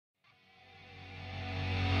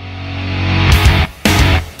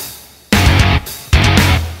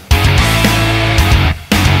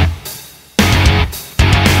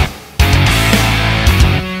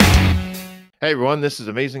Hey everyone, this is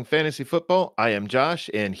Amazing Fantasy Football. I am Josh,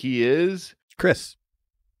 and he is Chris.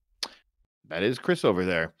 that is Chris over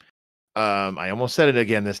there. I almost said it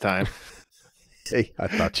again this time. Hey, I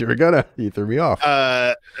thought you were gonna. You threw me off.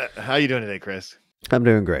 How you doing today, Chris? I'm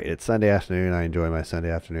doing great. It's Sunday afternoon. I enjoy my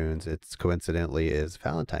Sunday afternoons. It's coincidentally is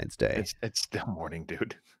Valentine's Day. It's still morning,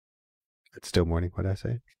 dude. It's still morning. What did I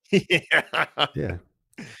say? Yeah.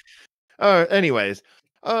 Yeah. Anyways,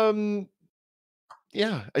 um,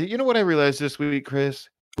 yeah. You know what I realized this week, Chris?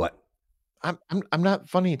 What? I'm not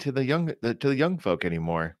funny to the young folk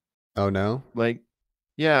anymore. Oh no. Like,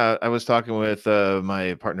 yeah, I was talking with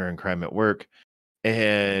my partner in crime at work.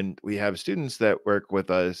 And we have students that work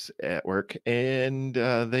with us at work, and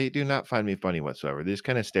they do not find me funny whatsoever. They just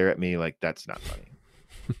kind of stare at me like that's not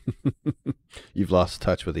funny. You've lost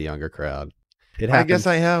touch with the younger crowd. It I guess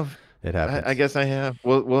I happens. have. It I happens. guess I have.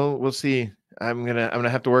 We'll see. I'm gonna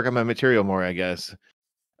have to work on my material more, I guess.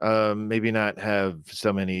 Maybe not have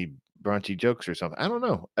so many raunchy jokes or something. I don't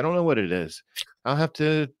know. I don't know what it is. I'll have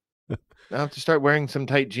to. I'll have to start wearing some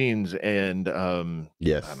tight jeans and I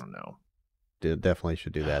Yes. don't know. Definitely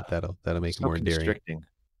should do that. That'll make it So more endearing. constricting.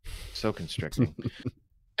 So constricting.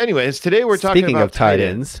 Anyways, today we're talking Speaking of about tight tight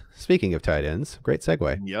ends. ends. Speaking of tight ends. Great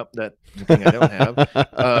segue. Yep, that thing I don't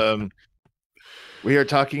have. We are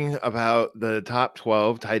talking about the top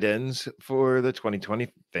 12 tight ends for the 2020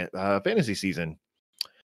 fantasy season.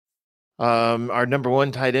 Our number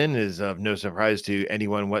one tight end is of no surprise to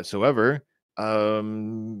anyone whatsoever.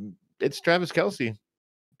 It's Travis Kelce.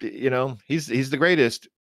 You know, he's the greatest.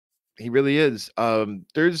 He really is.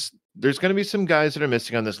 There's going to be some guys that are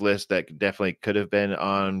missing on this list that definitely could have been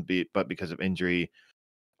on, but because of injury,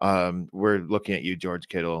 we're looking at you, George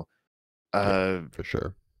Kittle. Yeah, for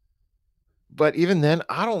sure. But even then,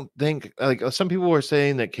 I don't think like some people were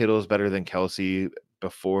saying that Kittle is better than Kelsey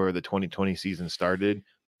before the 2020 season started.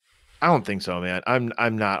 I don't think so, man.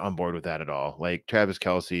 I'm not on board with that at all. Like Travis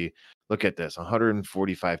Kelsey, look at this: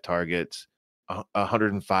 145 targets,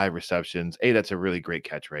 105 receptions. Hey, that's a really great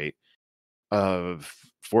catch rate of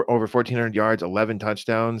over 1,400 yards, 11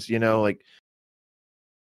 touchdowns. You know, like,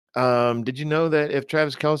 did you know that if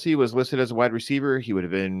Travis Kelsey was listed as a wide receiver, he would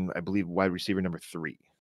have been, I believe, wide receiver number 3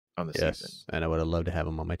 on the season. Yes. And I would have loved to have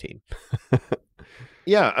him on my team.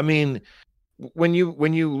 Yeah, I mean, when you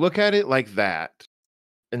look at it like that,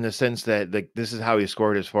 in the sense that like this is how he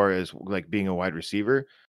scored as far as like being a wide receiver,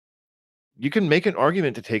 you can make an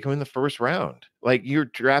argument to take him in the first round. Like you're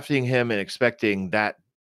drafting him and expecting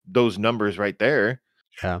those numbers right there,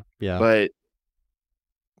 Yeah. Yeah. but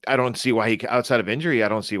I don't see why outside of injury, I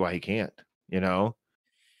don't see why he can't, you know?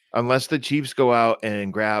 Unless the Chiefs go out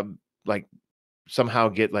and grab like somehow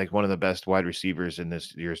get like one of the best wide receivers in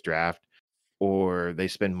this year's draft, or they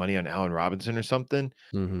spend money on Allen Robinson or something.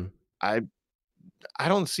 Mm-hmm. I I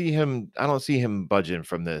don't see him. I don't see him budging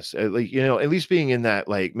from this. Like at least being in that.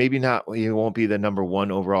 Like maybe not. He won't be the number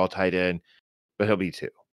one overall tight end, but he'll be two.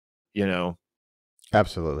 You know,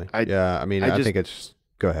 Absolutely. I Yeah. I mean, I I just think it's.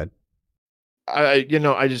 Go ahead. I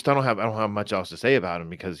just I don't have much else to say about him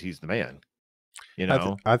because he's the man. You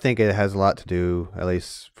know, I think it has a lot to do, at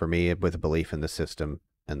least for me, with a belief in the system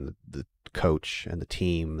and the coach and the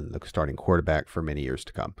team and the starting quarterback for many years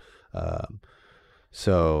to come. Um,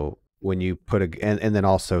 so when you put and then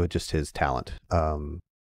also just his talent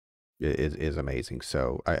is amazing.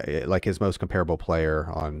 So like his most comparable player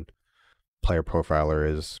on Player Profiler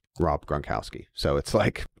is Rob Gronkowski. So it's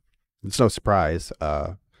like it's no surprise.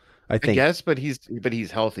 I I think. guess, but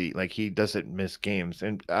he's healthy. Like he doesn't miss games,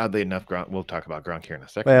 and oddly enough, Gronk. We'll talk about Gronk here in a Well,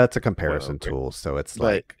 second. it's a Spoiler comparison alert. tool, so it's But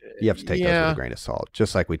like you have to take those with a yeah, grain of salt,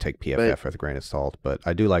 just like we take but PFF with a grain of salt. But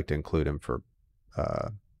I do like to include him for uh,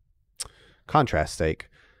 contrast sake.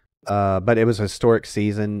 But it was a historic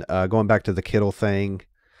season. Going back to the Kittle thing,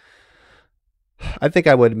 I think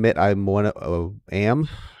I would admit I'm am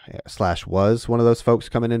slash was one of those folks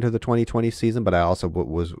coming into the 2020 season, but I also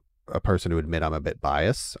was a person who admit I'm a bit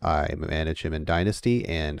biased. I manage him in Dynasty,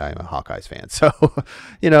 and I'm a Hawkeyes fan. So,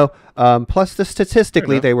 plus fair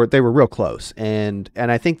statistically enough. they were real close, and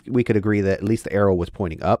I think we could agree that at least the arrow was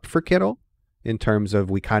pointing up for Kittle in terms of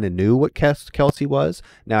we kind of knew what Kelsey was.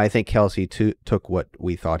 Now I think Kelsey took what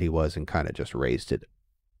we thought he was and kind of just raised it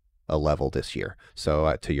a level this year.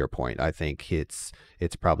 So to your point, I think it's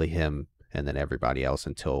probably him and then everybody else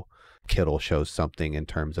until Kittle shows something in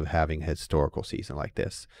terms of having a historical season like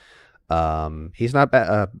this. He's not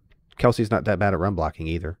bad. Kelsey's not that bad at run blocking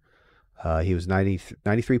either. He was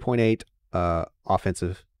 93.8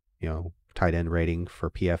 offensive, tight end rating for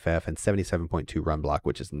PFF and 77.2 run block,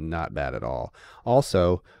 which is not bad at all.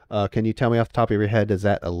 Also, can you tell me off the top of your head, does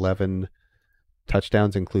that 11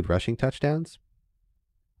 touchdowns include rushing touchdowns?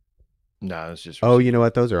 No, it's just Oh, you know receiving.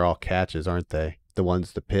 what? Those are all catches, aren't they? The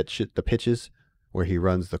ones, the pitches where he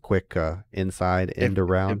runs the quick inside If end if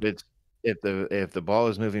around. it's if the ball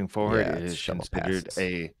is moving forward, Yeah, it's shovel passes.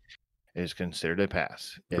 it is considered a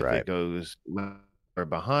pass. If it Right, goes left or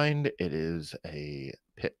behind, it is a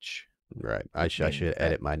pitch, right. which I means should that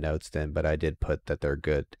edit my notes then, but I did put that they're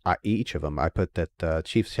good. Each of them, I put that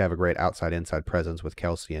Chiefs have a great outside inside presence with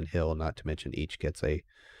Kelsey and Hill. Not to mention each gets a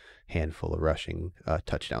handful of rushing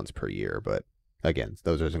touchdowns per year. But again,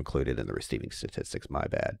 those are included in the receiving statistics. My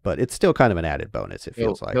bad, but it's still kind of an added bonus. It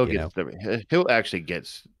feels like, he'll you get know, he'll actually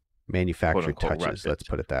gets quote manufactured unquote touches. rushes. Let's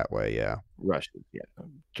put it that way. Yeah. Rushes, yeah.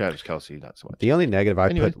 Travis Kelsey, not so much. The only negative I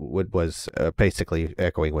Anyways, put was basically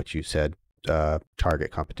echoing what you said.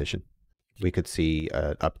 Target competition. We could see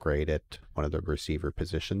an upgrade at one of the receiver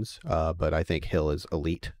positions, but I think Hill is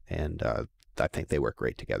elite, and I think they work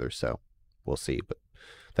great together. So we'll see. But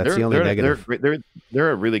that's the only negative.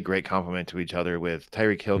 they're a really great compliment to each other, with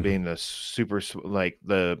Tyreek Hill Hmm. being the like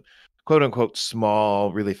the quote unquote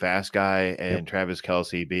small, really fast guy, Yep. and Travis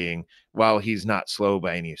Kelsey being, while he's not slow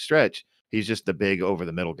by any stretch, he's just the big over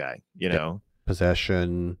the middle guy, you Yep. know?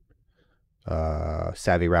 Possession,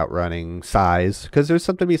 savvy route running, size. Because there's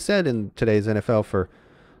something to be said in today's NFL for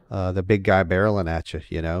the big guy barreling at you,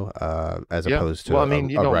 as Yeah. opposed Well, I to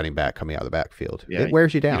mean, a running back coming out of the backfield. yeah, It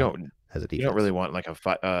wears you you down don't as a you don't really defense. want like a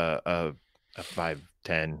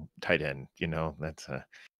 5'10" tight end, you know?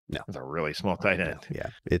 No, That's a really small tight no, end. yeah.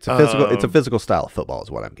 It's a Um, physical style of football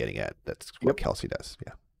is what I'm getting at. That's what yep. Kelsey does.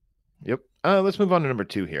 Yeah. Yep. Let's move on to number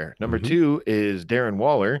 2 here. Number Hmm. 2 is Darren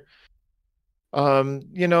Waller.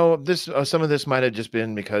 This some of this might have just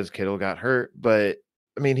been because Kittle got hurt, but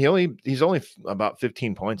I mean, he's only about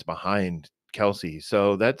 15 points behind Kelsey.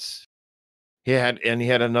 So that's he had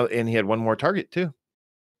one more target too.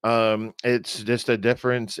 It's just a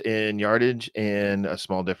difference in yardage and a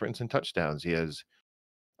small difference in touchdowns. He has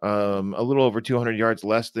a little over 200 yards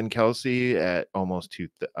less than Kelsey at almost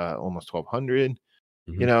 1200.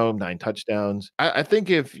 Hmm. 9 touchdowns. I think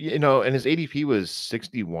if, and his ADP was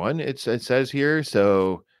 61, it says here.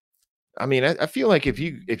 So, I mean, I feel like if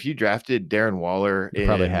you drafted Darren Waller You're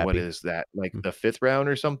probably in, what happy. is that, like Mm. the 5th round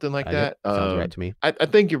or something like Yep. that, Sounds right to me. I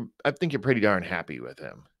think you're pretty darn happy with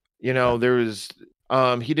him. Yeah. There was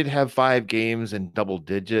he did have 5 games in double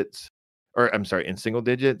digits, or I'm sorry, in single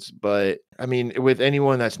digits, but I mean, with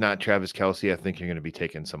anyone that's not Travis Kelsey, I think you're going to be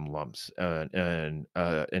taking some lumps and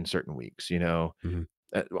in certain weeks, Hmm.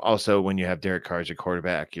 Also, when you have Derek Carr as your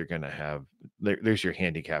quarterback, you're gonna have there's your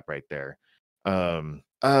handicap right there.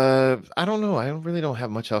 I don't know. I really don't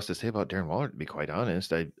have much else to say about Darren Waller, to be quite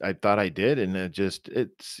honest. I thought I did, and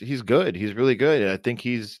he's good. He's really good. And I think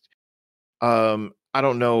I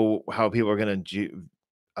don't know how people are gonna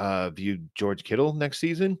view George Kittle next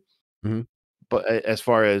season, Hmm. but as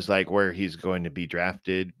far as like where he's going to be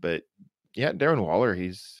drafted, but yeah, Darren Waller,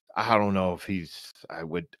 I don't know if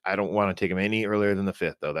I don't want to take him any earlier than the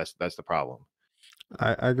 5th though. That's the problem.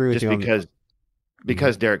 I agree with Just you on. Mhm.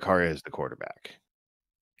 because Derek Carr is the quarterback,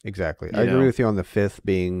 Exactly. I you agree know? with you on the fifth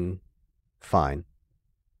being fine,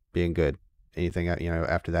 being good. Anything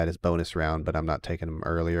after that is bonus round, but I'm not taking them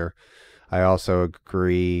earlier. I also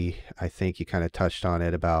agree. I think you kind of touched on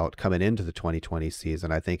it about coming into the 2020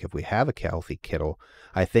 season. I think if we have a healthy Kittle,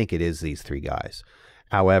 I think it is these three guys.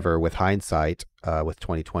 However, with hindsight, with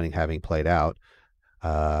 2020 having played out,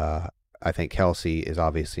 uh, I think Kelsey is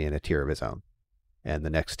obviously in a tier of his own. And the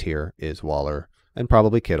next tier is Waller and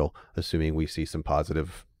probably Kittle, assuming we see some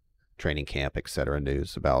positive training camp, et cetera,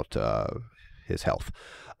 news about his health.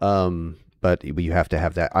 But you have to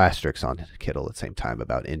have that asterisk on Kittle at the same time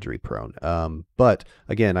about injury prone. But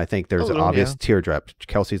again, I think A there's an little, obvious yeah. teardrop.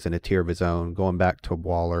 Kelsey's in a tier of his own. Going back to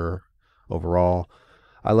Waller overall,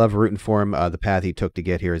 I love rooting for him. The path he took to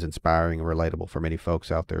get here is inspiring and relatable for many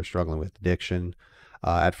folks out there struggling with addiction.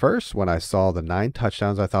 At first, when I saw the 9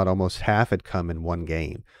 touchdowns, I thought almost half had come in one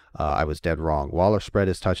game. I was dead wrong. Waller spread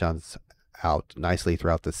his touchdowns out nicely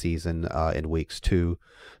throughout the season in weeks 2,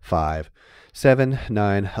 5, 7,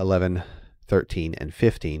 9, 11, 13, and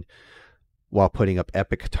 15, while putting up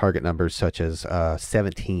epic target numbers such as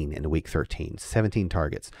 17 in week 13. 17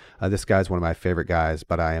 targets. This guy's one of my favorite guys,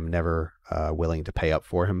 but I am never willing to pay up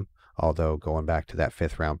for him. Although going back to that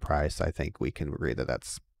 5th round price, I think we can agree that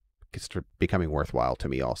that's becoming worthwhile to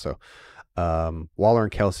me also. Waller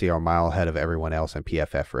and Kelsey are a mile ahead of everyone else in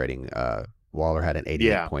PFF rating. Waller had an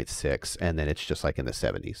Yeah. 88.6, and then it's just like in the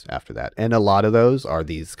 70s after that. And a lot of those are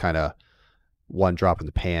these kind of one drop in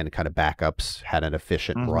the pan kind of backups, had an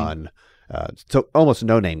efficient Mhm. run. So almost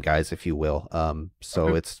no name guys, if you will. So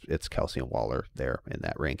Okay. it's Kelsey and Waller there in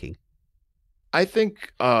that ranking. I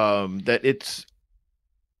think, that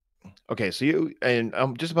okay, so you and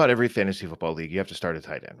just about every fantasy football league, you have to start a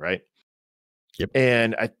tight end, right? Yep.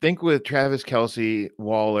 And I think with Travis Kelce,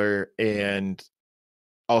 Waller, and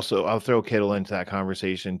also I'll throw Kittle into that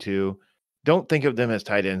conversation too. Don't think of them as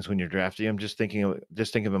tight ends when you're drafting them. Just think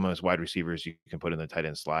of them as wide receivers you can put in the tight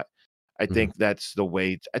end slot. I Mhm. think that's the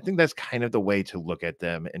way. I think that's kind of the way to look at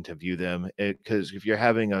them and to view them. Because if you're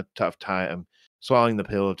having a tough time swallowing the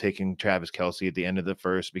pill of taking Travis Kelce at the end of the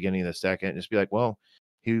first, beginning of the second, just be like, well,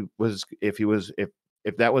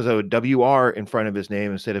 if that was a WR in front of his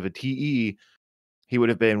name instead of a TE, he would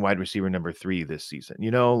have been wide receiver number 3 this season,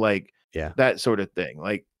 like Yeah. that sort of thing.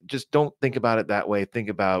 Like, just don't think about it that way. Think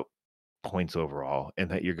about points overall and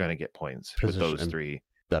that you're going to get points with Position those and 3.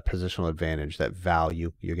 that positional advantage, that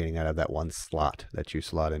value you're getting out of that one slot that you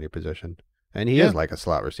slot in your position. And he is Yeah. like a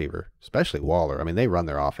slot receiver, especially Waller. I mean, they run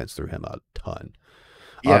their offense through him a ton.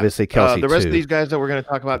 Yeah. Obviously, Kelsey The rest of too. these guys that we're going to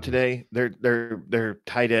talk about Mhm. today, they're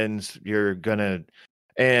tight ends. You're going to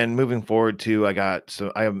and moving forward too, I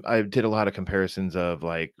did a lot of comparisons of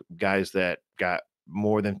like guys that got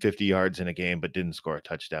more than 50 yards in a game but didn't score a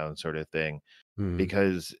touchdown sort of thing Mhm.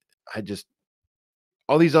 because I just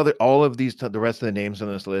the rest of the names on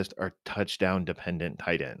this list are touchdown dependent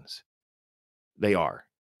tight ends. They are.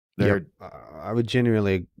 Yep. They're I would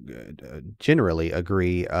generally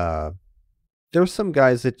agree. There's some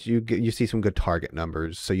guys that you see some good target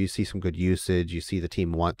numbers, so you see some good usage. You see the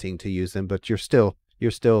team wanting to use them, but you're still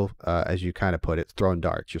as you kind of put it, throwing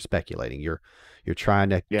darts. You're speculating. You're trying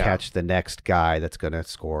to yeah, catch the next guy that's going to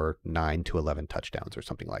score 9 to 11 touchdowns or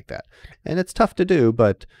something like that, and it's tough to do.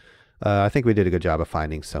 But I think we did a good job of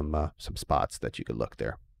finding some spots that you could look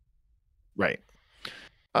there. right.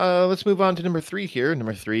 Let's move on to number 3 here.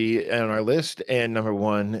 Number 3 on our list and number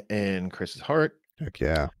 1 in Chris's heart. Heck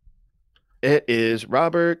yeah. It is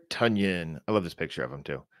Robert Tonyan. I love this picture of him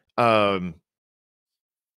too. Um,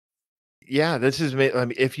 yeah, this is I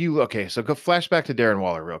mean, if you okay, so go flashback to Darren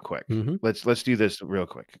Waller real quick. Mm-hmm. Let's do this real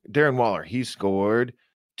quick. Darren Waller, he scored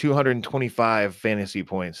 225 fantasy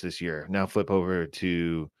points this year. Now flip over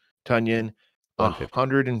to Tunyon, 150.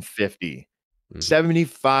 150. Mm-hmm.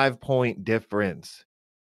 75-point difference.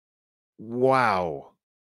 Wow.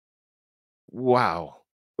 Wow.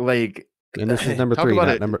 Like, And this is number talk three,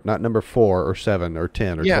 about not it. number 4 or 7 or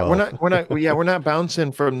 10 or Yeah, 12. we're not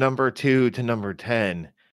bouncing from number 2 to number 10.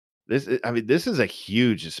 I mean, this is a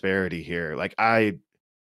huge disparity here. Like,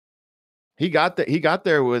 he got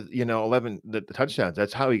there with, 11 the touchdowns.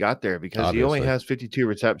 That's how he got there because he only Obviously. has 52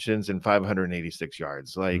 receptions and 586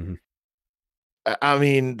 yards. Like, Mm-hmm. I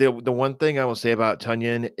mean, the one thing I will say about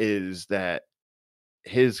Tunyon is that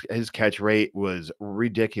his catch rate was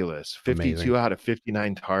ridiculous. Amazing. 52 out of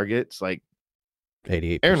 59 targets. Like, Aaron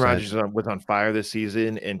 88%. Rodgers was on fire this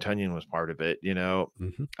season, and Tunyon was part of it.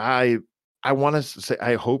 Mm-hmm. I I wanna say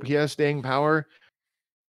I hope he has staying power,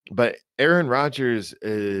 but Aaron Rodgers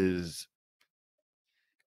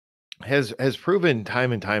has proven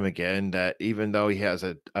time and time again that even though he has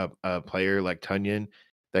a player like Tunyon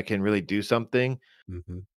that can really do something,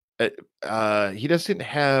 Mm-hmm. uh, he doesn't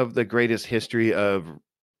have the greatest history of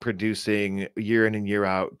producing year in and year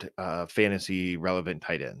out, fantasy relevant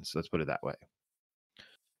tight ends. Let's put it that way.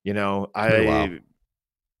 You know, It's been a while.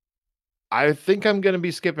 I think I'm gonna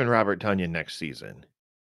be skipping Robert Tonyan next season.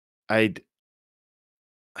 I d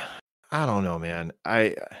I don't know, man.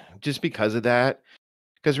 I just because of that.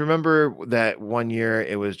 Because remember that one year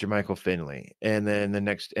it was Jermichael Finley, and then the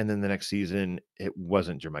next season it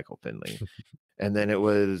wasn't Jermichael Finley, and then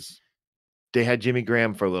they had Jimmy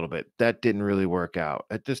Graham for a little bit. That didn't really work out.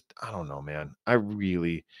 I don't know, man. I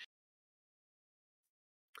want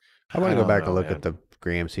I to go don't back and know, look at man. the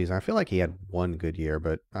Graham season. I feel like he had one good year,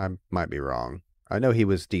 but I might be wrong. I know he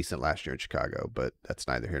was decent last year in Chicago, but that's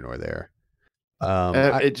neither here nor there.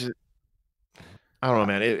 I It just I don't know,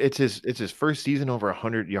 man. It's his first season over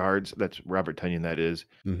 100 yards. That's Robert Tonyan, that is.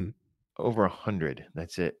 mhm. Over 100,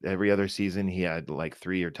 that's it. Every other season, he had, like,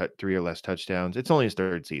 3 or less touchdowns. It's only his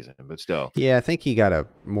 3rd season, but still. Yeah, I think he got a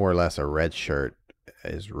more or less a red shirt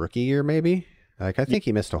his rookie year, maybe. Like I Yeah, think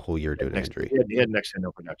he missed a whole year due to injury. he had next to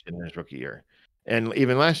no production in his rookie year. And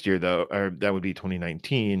even last year, though, or that would be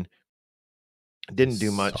 2019, didn't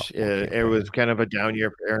do much. Sophomore It was campaign. kind of a down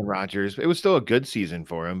year for Aaron Rodgers. It was still a good season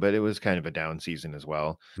for him, but it was kind of a down season as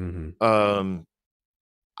well. Hmm. Um,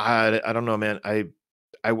 I don't know, man. I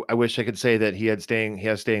wish I could say that he has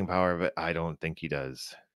staying power, but I don't think he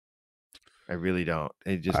does. I really don't.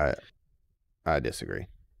 It just I I disagree.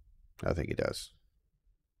 I think he does.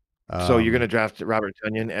 So you're Um, gonna draft Robert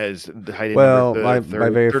Tonyan as the tight end number well, the my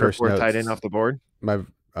very 3rd or first 4th tight end notes, off the board? my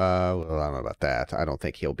Well, I don't know about that. I don't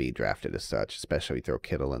think he'll be drafted as such, especially throw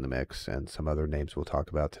Kittle in the mix and some other names we'll talk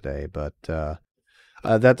about today. But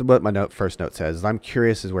that's what my first note says. I'm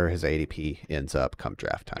curious as where his ADP ends up come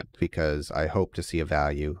draft time because I hope to see a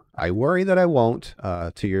value. I worry that I won't.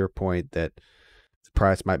 To your point that the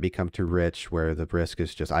price might become too rich, where the risk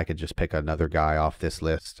is just I could just pick another guy off this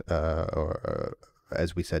list, or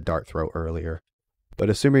as we said, dart throw earlier. But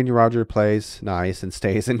assuming Roger plays nice and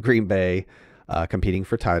stays in Green Bay, competing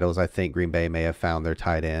for titles, I think Green Bay may have found their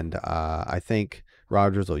tight end. I think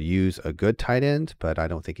Rodgers will use a good tight end, but I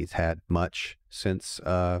don't think he's had much since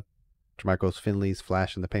Jermichael Finley's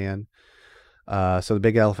flash in the pan. So the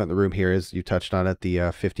big elephant in the room here is, you touched on it,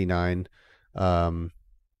 the 59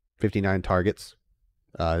 targets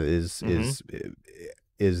is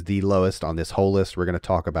the lowest on this whole list we're going to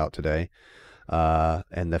talk about today.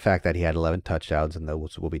 And the fact that he had 11 touchdowns, and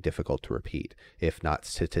those will be difficult to repeat, if not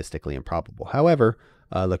statistically improbable. However,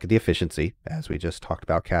 look at the efficiency, as we just talked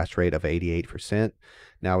about, catch rate of 88%.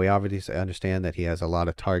 Now, we obviously understand that he has a lot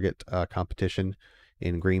of target competition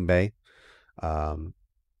in Green Bay.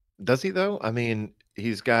 Does he, though? I mean,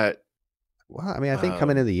 he's got... Well, I mean, I think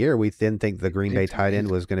coming into the year, we didn't think the Green Bay tight end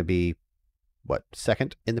was going to be,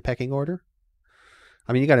 second in the pecking order?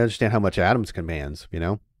 I mean, you got to understand how much Adams commands, you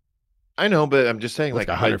know? I know, but I'm just saying, like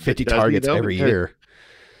 150 targets every year.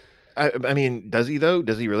 I mean, does he, though?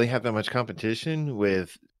 Does he really have that much competition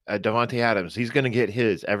with Davante Adams? He's going to get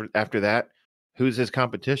his. After that, who's his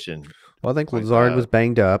competition? Well, I think Lazard was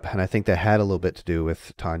banged up, and I think that had a little bit to do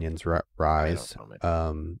with Tanyan's rise.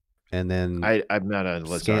 And then I'm not a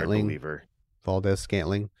Lazard believer. Valdez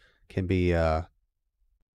Scantling can be, the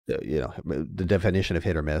definition of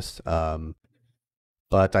hit or miss.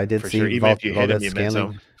 But I did see Valdez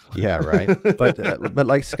Scantling. Yeah, right. But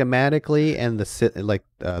like schematically and the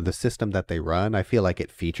system that they run, I feel like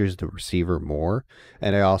it features the receiver more.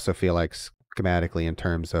 And I also feel like schematically, in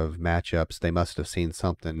terms of matchups, they must have seen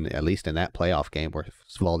something, at least in that playoff game where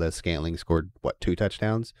Valdez Scantling scored 2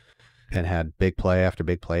 touchdowns and had big play after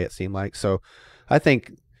big play, it seemed like. So I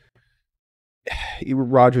think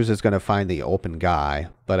Rodgers is going to find the open guy,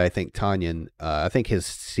 but I think Tanyan, I think his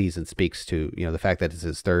season speaks to, the fact that it's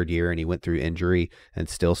his third year and he went through injury and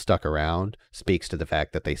still stuck around, speaks to the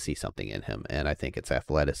fact that they see something in him. And I think it's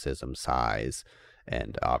athleticism, size,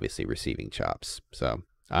 and obviously receiving chops. So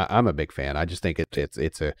I'm a big fan. I just think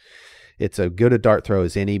it's a good a dart throw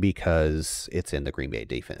as any, because it's in the Green Bay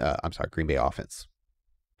Green Bay offense,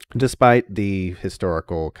 despite the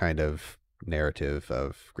historical kind of narrative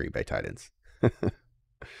of Green Bay tight ends.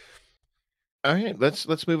 All right,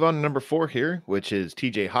 let's move on to number 4 here, which is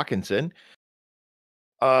TJ Hawkinson.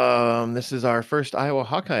 This is our first Iowa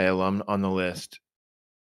Hawkeye alum on the list.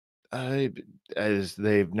 As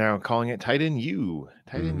they've now calling it tight end U.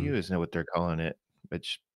 Tight end U isn't what they're calling it,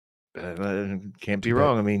 which can't be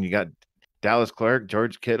wrong. I mean, you got Dallas Clark,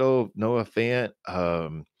 George Kittle, Noah Fant.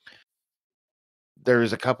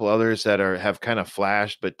 There's a couple others that have kind of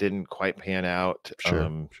flashed but didn't quite pan out.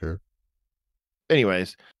 Sure.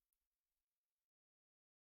 Anyways,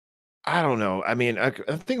 I don't know. I mean, I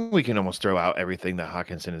think we can almost throw out everything that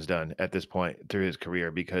Hawkinson has done at this point through his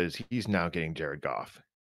career, because he's now getting Jared Goff.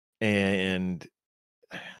 And,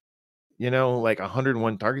 like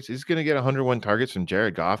 101 targets. He's going to get 101 targets from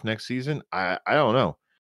Jared Goff next season. I don't know.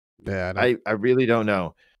 Yeah, I really don't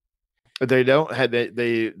know. They don't have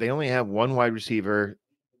they only have one wide receiver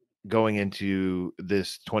going into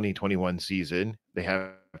this 2021 season. They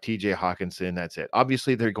have TJ Hawkinson. That's it.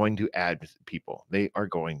 Obviously, they're going to add people. They are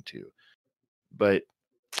going to. But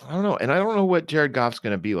I don't know. And I don't know what Jared Goff's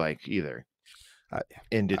going to be like either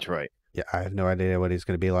in Detroit. I have no idea what he's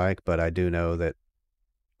going to be like, but I do know that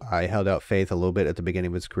I held out faith a little bit at the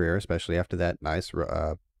beginning of his career, especially after that nice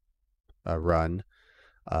run.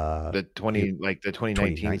 The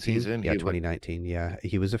 2019 season. Yeah, 2019. Yeah,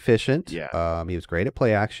 he was efficient. Yeah. He was great at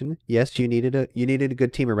play action. Yes, you needed a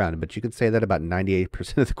good team around him, but you can say that about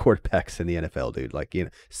 98% of the quarterbacks in the NFL, dude. Like,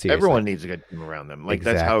 seriously. Everyone needs a good team around them. Like,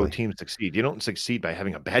 exactly. That's how teams succeed. You don't succeed by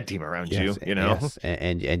having a bad team around you. Yes.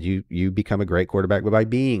 And you become a great quarterback by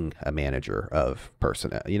being a manager of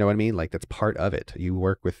personnel. You know what I mean? Like, that's part of it.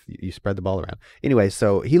 You spread the ball around. Anyway,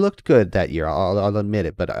 so he looked good that year. I'll admit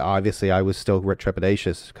it, but obviously I was still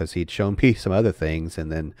trepidatious because he'd shown me some other things,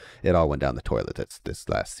 and then it all went down the toilet. That's this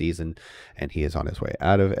last season, and he is on his way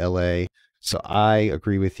out of LA. So I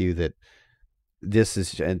agree with you that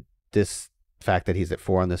this fact that he's at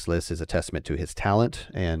 4 on this list is a testament to his talent,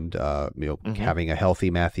 and having a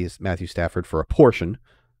healthy Matthew Stafford for a portion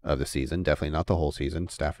of the season, definitely not the whole season.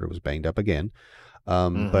 Stafford was banged up again,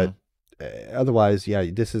 but otherwise,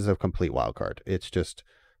 this is a complete wild card. It's just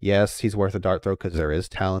Yes, he's worth a dart throw because there is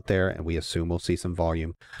talent there, and we assume we'll see some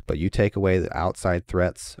volume. But you take away the outside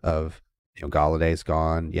threats of, Galladay's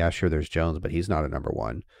gone. Yeah, sure, there's Jones, but he's not a number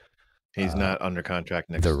one. He's Uh, not under contract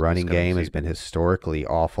the next this running coming game has season. been historically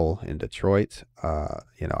awful in Detroit.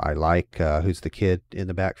 I like who's the kid in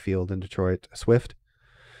the backfield in Detroit, Swift.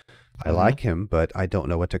 I Hmm. like him, but I don't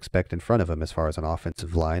know what to expect in front of him as far as an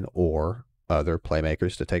offensive line or other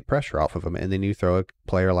playmakers to take pressure off of him. And then you throw a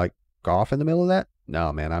player like Goff in the middle of that.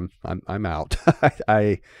 No, man, I'm out.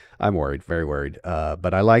 I'm worried, very worried.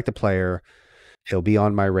 But I like the player. He'll be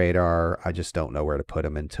on my radar. I just don't know where to put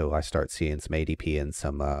him until I start seeing some ADP and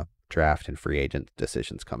some draft and free agent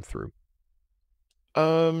decisions come through.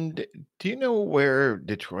 Do you know where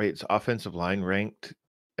Detroit's offensive line ranked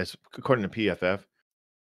as according to PFF?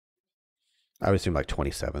 I would assume like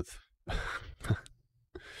 27th. Pretty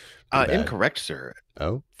bad. Incorrect, sir.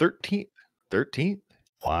 Oh, 13th. 13th.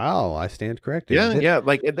 wow. I stand corrected. Yeah, yeah.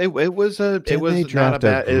 Like it Didn't they was not a draft a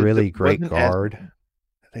bad. It really great wasn't as guard?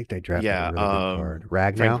 I think they drafted a yeah. really good guard.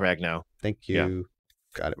 Frank Ragnow? Ragnow. Thank Yeah. you.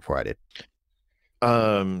 Got it before I did.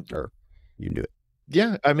 Um. Or you knew it.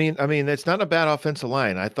 Yeah. I mean, it's not a bad offensive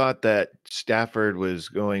line. I thought that Stafford was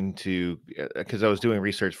going to because I was doing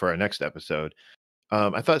research for our next episode.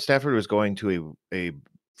 I thought Stafford was going to a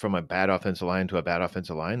from a bad offensive line to a bad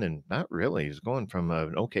offensive line, and not really. He's going from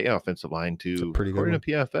an okay offensive line It's a to, pretty good according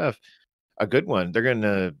to one. PFF, a good one.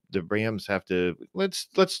 The Rams have to let's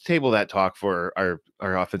table that talk for our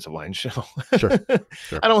offensive line show. Sure.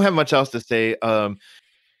 Sure. I don't have much else to say.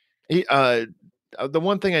 He, the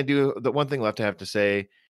one thing left I have to say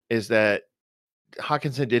is that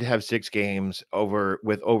Hawkinson did have 6 games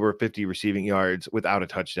with over 50 receiving yards without a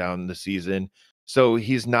touchdown this season. So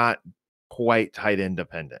he's not quite tight end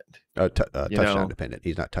dependent, you Touchdown know? dependent.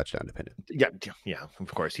 He's not touchdown dependent. Yeah, yeah,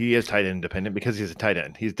 of course. He is tight end dependent because he's a tight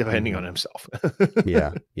end. He's depending Hmm. on himself.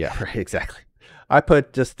 Yeah. Yeah. Right. Exactly. I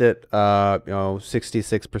put just at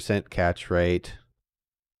 66% catch rate.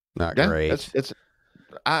 Not Yeah, great.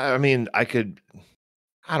 I mean, I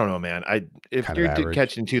don't know, man. If Kind of you're average.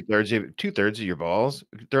 catching two-thirds of your balls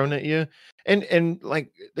thrown at you, and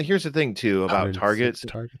like here's the thing too about 106 targets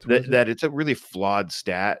targets, was it? that it's a really flawed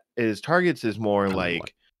stat. Is targets is more 101.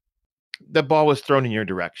 like the ball was thrown in your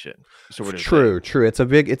direction, sort of True, thing. true. It's a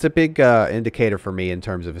big indicator for me in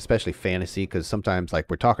terms of especially fantasy because sometimes like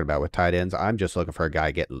we're talking about with tight ends, I'm just looking for a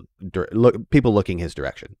guy getting people looking his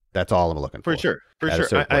direction. That's all I'm looking For for sure, for at a sure.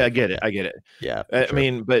 certain I point. get it. Yeah, I get it. yeah, for I sure.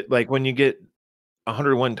 mean, but like when you get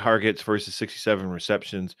 101 targets versus 67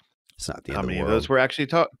 receptions, It's not the how end of the many of world. those were actually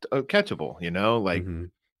catchable? Like, Hmm.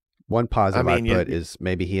 One I positive I mean, put is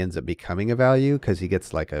maybe he ends up becoming a value because he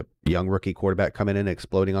gets like a young rookie quarterback coming in and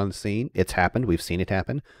exploding on the scene. It's happened. We've seen it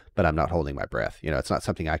happen, but I'm not holding my breath. It's not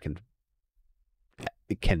something I can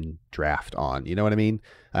draft on. You know what I mean?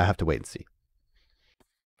 I have to wait and see.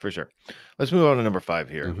 for sure. Let's move on to number 5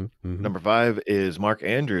 here. Hmm. Hmm. Number 5 is Mark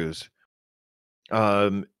Andrews.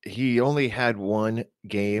 He only had 1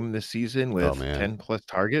 game this season Oh with man, 10 plus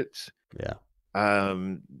targets. yeah.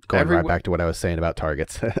 Um, Going right every back to what I was saying about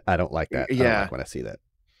targets. I don't like that. I don't yeah. like when I see that.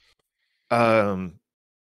 Um,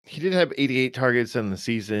 he did have 88 targets in the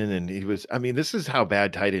season, and I mean, this is how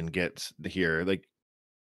bad tight end gets here. Like,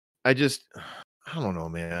 I just, I don't know,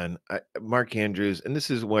 man. Mark Andrews, and this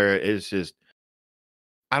is where it's just,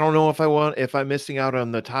 I don't know if I'm missing out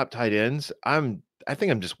on the top tight ends. I think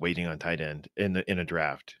I'm just waiting on tight end in a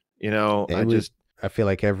draft. I And just I feel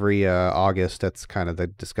like every August, that's kind of the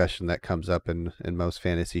discussion that comes up in most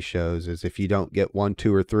fantasy shows is if you don't get one,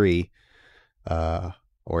 two, or three, uh,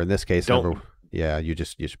 or in this case, don't yeah, you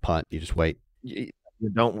just punt, you just wait. y-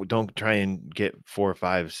 don't try and get 4,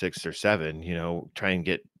 5, 6, or 7. Try and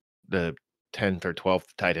get the 10th or 12th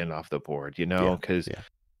tight end off the board. Yeah, Because yeah.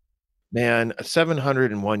 man,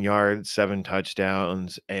 701 yards, 7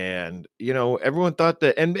 touchdowns, and everyone thought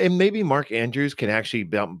that, and maybe Mark Andrews can actually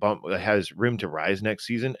bump has room to rise next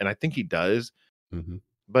season, and I think he does. Hmm.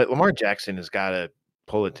 But Lamar Jackson has got to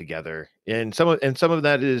pull it together, and some of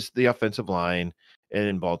that is the offensive line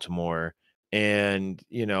in Baltimore, and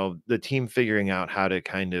the team figuring out how to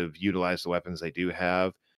kind of utilize the weapons they do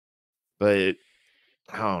have. But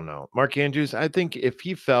I don't know, Mark Andrews. I think if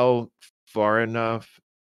he fell far enough,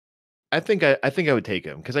 I think I would take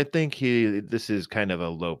him because I think this is kind of a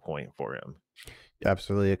low point for him.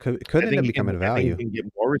 Absolutely. It could end up becoming a I think value. he can get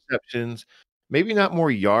more receptions, maybe not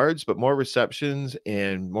more yards, but more receptions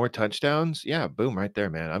and more touchdowns. Yeah, boom, right there,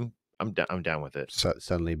 man. I'm down with it.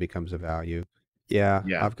 Suddenly becomes a value. Yeah,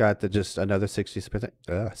 Yeah. I've got just another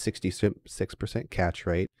 66% catch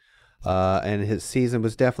rate. And his season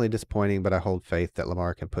was definitely disappointing, but I hold faith that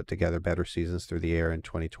Lamar can put together better seasons through the air in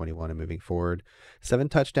 2021 and moving forward. 7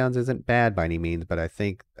 touchdowns isn't bad by any means, but I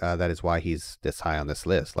think that is why he's this high on this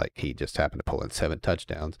list. Like, he just happened to pull in 7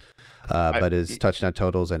 touchdowns. I, But his touchdown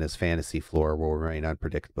totals and his fantasy floor will remain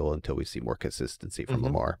unpredictable until we see more consistency from mhm.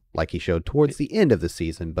 Lamar, like he showed towards the end of the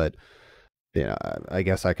season. But I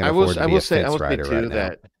guess I can afford to I be will a say fence rider right too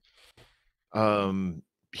now. that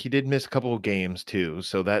he did miss a couple of games too,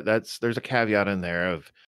 so that's there's a caveat in there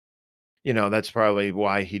of that's probably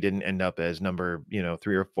why he didn't end up as number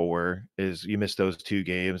 3 or 4 is you missed those 2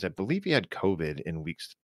 games. I believe he had COVID in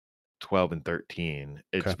weeks 12 and 13.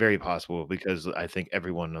 It's Okay. very possible because I think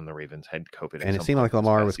everyone on the Ravens had COVID at And it some seemed point like this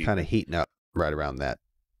Lamar past was kind of season. heating up right around that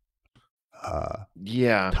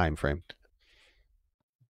Yeah. time frame.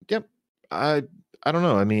 Yep. I I don't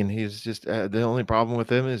know. I mean, he's just the only problem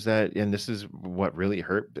with him is that, and this is what really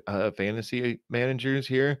hurt fantasy managers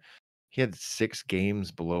here. He had 6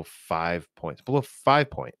 games below 5 points. Below 5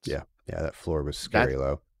 points. Yeah. Yeah. That floor was That's scary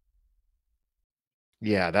low.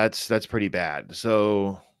 yeah, that's pretty bad.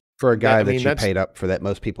 So For a that guy I that mean, you that's paid up for, that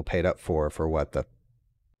most people paid up for what, the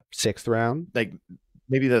 6th round? like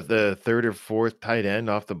maybe the third or fourth tight end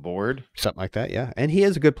off the board. Something like that. Yeah. And he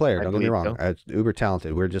is a good player. I Don't get me believe wrong. so. Uber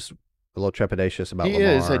talented. We're just a little trepidatious about He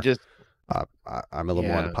is. I Lamar. just I'm a little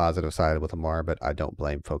more on the yeah. positive side with Lamar, but I don't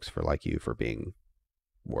blame folks for like you for being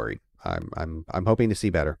worried. I'm hoping to see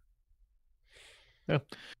better. Yeah.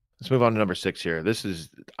 Let's move on to number 6 here. This is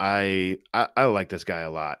I like this guy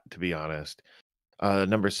a lot, to be honest.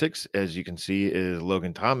 Number 6, as you can see, is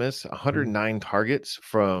Logan Thomas. Mhm. 109 targets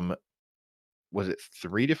from was it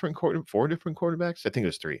 4 different quarterbacks? I think it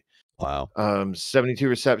was 3. Wow. 72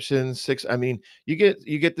 receptions, 6. I mean, you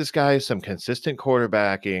get this guy some consistent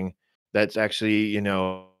quarterbacking that's actually,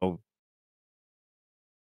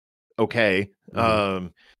 okay. Hmm.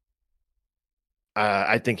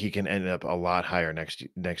 I think he can end up a lot higher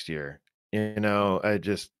next year. I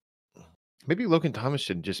just maybe Logan Thomas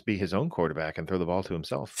should just be his own quarterback and throw the ball to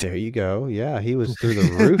himself. There you go. Yeah, he was through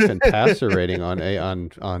the roof in passer rating on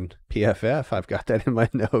PFF. I've got that in my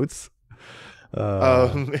notes. Uh,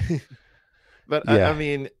 um, but I yeah,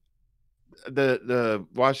 mean, the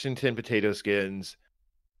Washington Potato Skins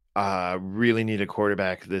really need a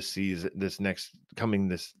quarterback this season. I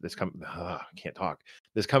can't talk.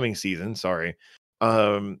 This coming season, sorry.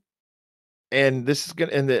 Um, And this is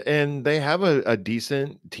gonna and they have a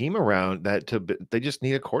decent team around that they just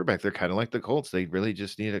need a quarterback. They're kinda like the Colts. They really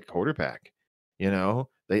just need a quarterback.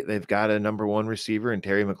 They've got a number 1 receiver in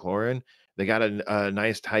Terry McLaurin. They got a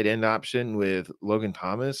nice tight end option with Logan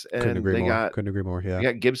Thomas, couldn't and agree they more. got Couldn't agree more. they Yeah.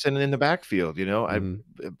 got Gibson in the backfield. I Hmm.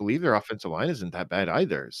 believe their offensive line isn't that bad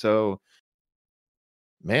either. So,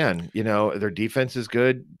 man, their defense is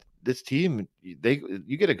good. This team, you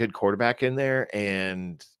get a good quarterback in there,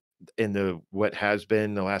 and in what has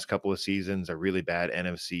been the last couple of seasons, a really bad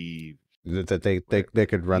NFC. That Where they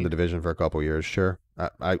could run the he division for a couple years. Sure,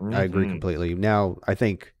 I agree mhm, completely. Now I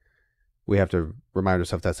think we have to remind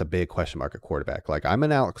ourselves that's a big question mark at quarterback. Like, I'm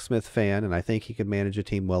an Alex Smith fan, and I think he could manage a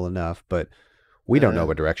team well enough, but we don't know uh,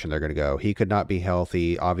 what direction they're going to go. He could not be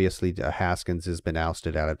healthy. Obviously, Haskins has been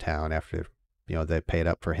ousted out of town after they paid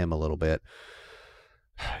up for him a little bit.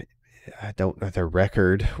 I don't know. Their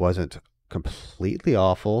record wasn't completely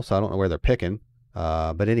awful, so I don't know where they're picking.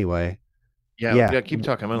 But anyway, yeah, yeah. yeah, keep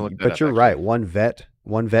talking. I'm gonna look that But up you're right. actually.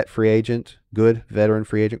 One vet free agent, good veteran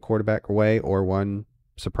free agent quarterback away, or one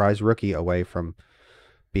surprise rookie away from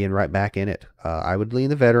being right back in it. I would lean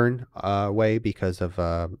the veteran way because of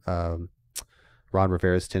Ron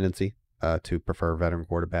Rivera's tendency to prefer veteran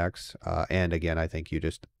quarterbacks. And again, I think you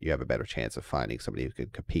have a better chance of finding somebody who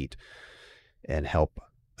could compete and help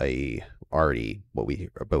a already what we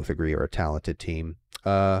both agree are a talented team.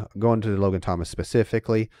 Going to Logan Thomas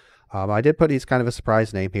specifically, I did put he's kind of a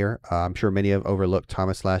surprise name here. I'm sure many have overlooked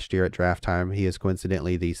Thomas last year at draft time. He is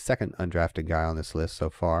coincidentally the second undrafted guy on this list so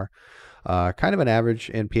far. Kind of an average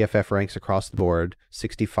in PFF ranks across the board,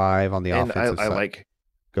 65 on the And I offensive I side. like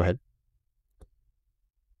Go ahead.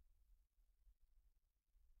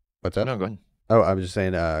 What's up? no, go ahead. Oh, I was just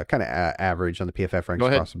saying, kind of average on the PFF ranks Go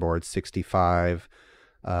ahead. across the board, 65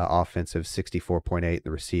 offensive, 64.8 in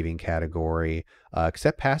the receiving category,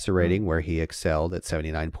 except passer Mm. rating where he excelled at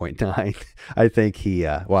 79.9. I think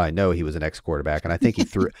I know he was an ex-quarterback, and I think he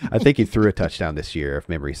threw a touchdown this year if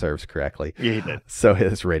memory serves correctly. Yeah, he did. So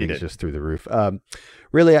his He ratings did. just through the roof.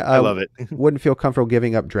 Really, I I love it. wouldn't feel comfortable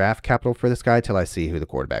giving up draft capital for this guy till I see who the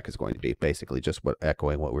quarterback is going to be. Basically, just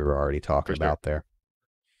echoing what we were already talking For sure. about there.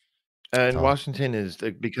 And Um, Washington is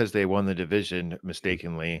because they won the division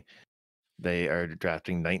mistakenly. They are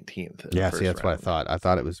drafting 19th in the Yeah, see, first that's what I round. thought. I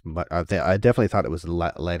thought it was. I definitely thought it was the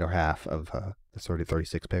later half of the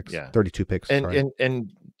 36 picks, Yeah. 32 picks. And Sorry, and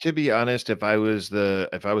and to be honest, if I was the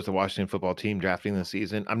Washington football team drafting this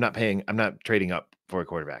season, I'm not trading up for a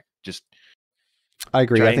quarterback. Just I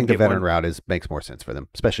agree. try I and think the get one. veteran route makes more sense for them,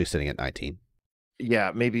 especially sitting at 19.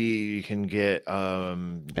 Yeah, maybe you can get Eh,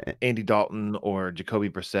 Andy Dalton or Jacoby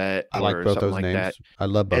Brissett I like or both something those like that. names. I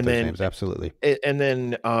love both And those then names. Absolutely. a- and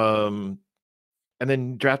then um and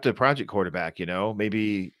then draft a project quarterback,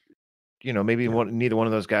 maybe Yeah, neither one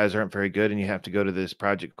of those guys aren't very good, and you have to go to this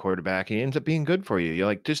project quarterback, and he ends up being good for you. You're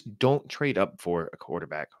like, just don't trade up for a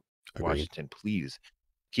quarterback, agreed. Washington, please.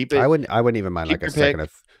 Keep it, I wouldn't even mind keep like a your pick.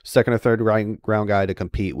 second or third round guy to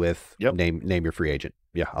compete with Yep. name your free agent.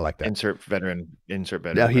 Yeah, I like that. Insert Now veteran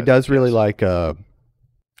he does presence. really Yes. like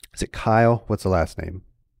is it Kyle? What's the last name?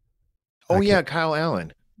 Oh I can't yeah, Kyle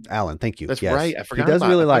Allen. Allen, thank you. That's right. Yes. He does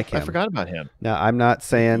really like I him. forgot about him. Now, I'm not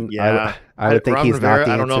saying Yeah. I would think Ron he's not Rivera,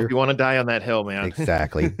 the I don't know if answer. you want to die on that hill, man.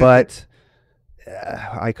 Exactly. But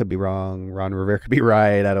I could be wrong. Ron Rivera could be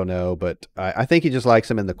right. I don't know. But I think he just likes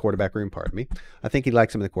him in the quarterback room. Pardon me. I think he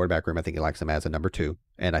likes him in the quarterback room. I think he likes him as a number 2.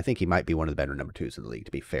 And I think he might be one of the better number 2s in the league,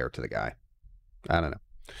 to be fair to the guy. I don't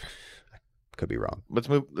know. Could be wrong. Let's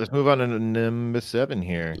move on to number 7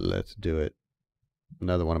 here. Let's do it.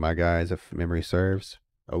 Another one of my guys, if memory serves.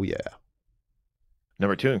 Oh, yeah.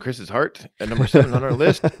 Number 2 in Chris's heart. At number 7 on our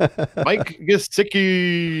list, Mike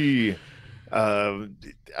Gesicki.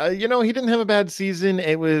 He didn't have a bad season.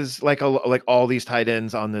 It was like all these tight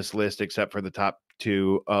ends on this list, except for the top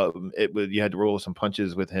 2. You had to roll some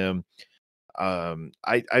punches with him.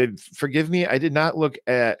 I forgive me, I did not look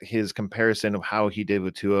at his comparison of how he did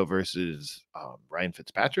with Tua versus Ryan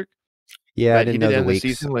Fitzpatrick, Yeah, I but he didn't did know the end the weeks.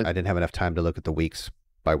 season with. I didn't have enough time to look at the weeks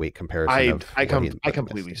by week comparison I of I what com he I what he missed.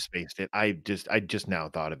 completely spaced it. I just now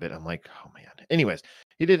thought of it. I'm like, oh man. Anyways,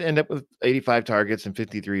 he did end up with 85 targets and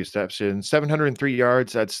 53 receptions, 703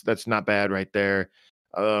 yards. That's not bad right there.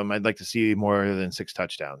 I'd like to see more than 6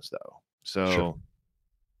 touchdowns though. Sure. So,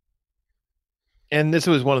 and this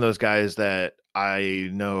was one of those guys that I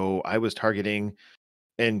know I was targeting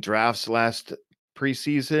in drafts last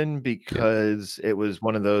preseason Yep. because it was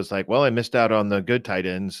one of those like, well, I missed out on the good tight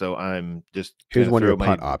end, so I'm just Here's gonna one of your throw my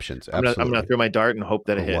punt options. I'm gonna Absolutely. throw my dart and hope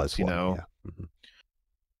that it Or hits. was one. Yeah. Mhm.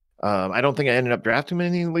 I don't think I ended up drafting him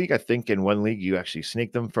in any league. I think in one league you actually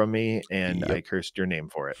sneaked them from me, and Yep. I cursed your name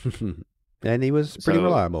for it. And he was pretty So,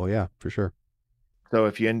 reliable. Yeah, for sure.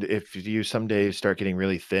 if you someday start getting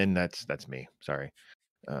really thin, that's me. Sorry.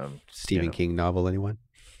 Um, you Stephen know, King novel, anyone?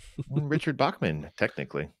 Richard Bachman,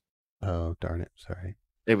 technically, Oh, darn it. Sorry.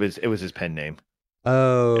 it was his pen name. Yeah,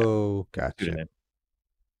 Oh, gotcha. pseudonym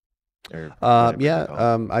or whatever they Yeah.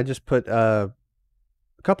 call it. I just put a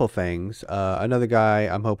couple things. Another guy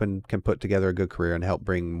I'm hoping can put together a good career and help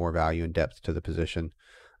bring more value and depth to the position.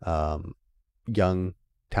 Young,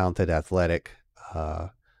 talented, athletic.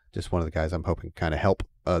 Just one of the guys I'm hoping kind of help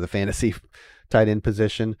the fantasy tight end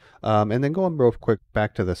position. And then going real quick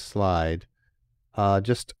back to the slide.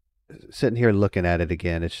 Just sitting here looking at it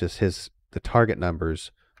again, it's just the target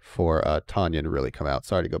numbers for Tanya to really come out.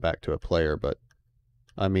 Sorry to go back to a player, but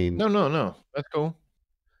I mean, No, that's cool.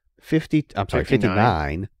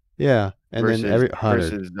 59. Yeah. And then every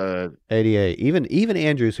 100, versus 88. Even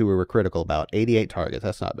Andrews, who we were critical about, 88 targets.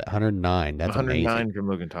 That's not bad. 109. That's amazing. 109 from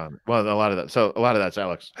Logan Thomas. Well, a lot of that's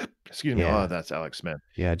Alex. Excuse me, a lot Yeah. of that's Alex Smith.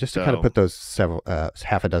 Yeah. Just to kind of put those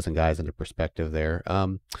half a dozen guys into perspective there.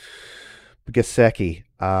 Gesicki,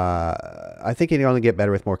 I think he can only get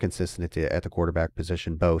better with more consistency at the quarterback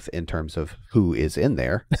position, both in terms of who is in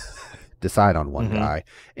there, decide on one guy,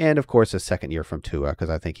 and of course a second year from Tua, because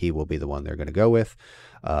I think he will be the one they're going to go with.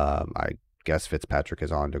 I guess Fitzpatrick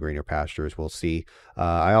is on to greener pastures. We'll see.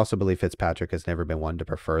 I also believe Fitzpatrick has never been one to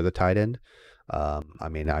prefer the tight end. I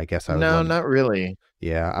mean, I guess I was No, one. not really.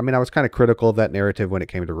 Yeah, I mean, I was kind of critical of that narrative when it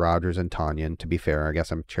came to Rodgers and Tanyan. To be fair, I guess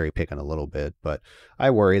I'm cherry picking a little bit, but I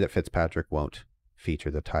worry that Fitzpatrick won't feature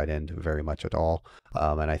the tight end very much at all.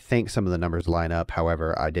 And I think some of the numbers line up.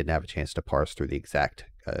 However, I didn't have a chance to parse through the exact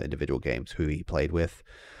individual games who he played with.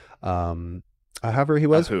 However, he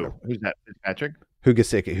was Who's that? Fitzpatrick?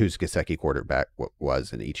 who's Gesicki quarterback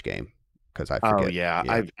was in each game, because I Oh forget. yeah,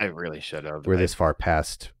 I really should have. We're this far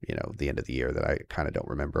past the end of the year that I kind of don't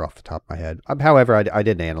remember off the top of my head. However, I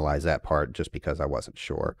didn't analyze that part just because I wasn't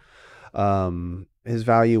sure. His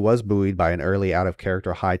value was buoyed by an early out of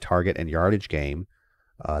character high target and yardage game.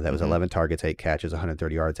 That was 11 targets, 8 catches,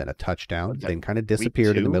 130 yards, and a touchdown. Then kind of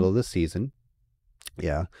disappeared in the middle of the season.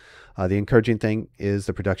 Yeah. The encouraging thing is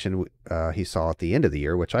the production he saw at the end of the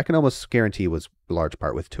year, which I can almost guarantee was a large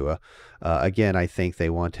part with Tua. Again, I think they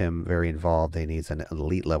want him very involved. They need an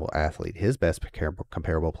elite level athlete. His best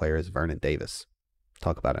comparable player is Vernon Davis.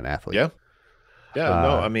 Talk about an athlete. Yeah. Yeah,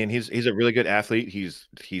 no, Uh, I mean he's a really good athlete. He's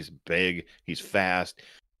big, he's fast.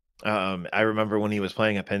 I remember when he was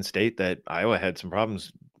playing at Penn State that Iowa had some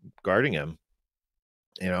problems guarding him.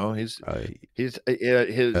 You know, uh, his elite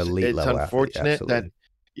it's level athlete, unfortunate that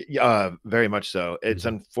absolutely. very much so. It's Hmm.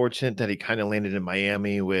 unfortunate that he kind of landed in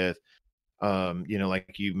Miami with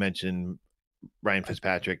like you mentioned Ryan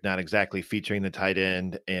Fitzpatrick not exactly featuring the tight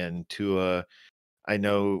end and Tua. I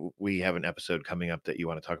know we have an episode coming up that you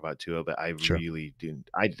want to talk about Tua, but Sure.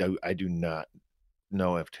 I do not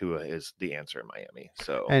know if Tua is the answer in Miami.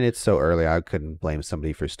 So And it's so early, I couldn't blame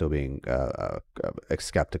somebody for still being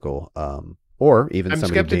skeptical, or even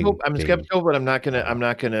somebody I'm being skeptical, but uh, I'm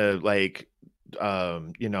not gonna like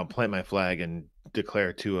plant my flag and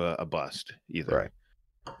declare Tua a bust right. either.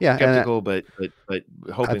 Yeah, and Skeptical, but I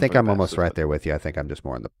hoping think for the I'm best. almost Let's right put it there with you. I think I'm just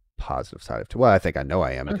more on the positive side of it. Well, I think I know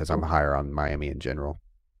I am that way. because I'm Cool. higher on Miami in general,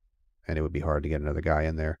 and it would be hard to get another guy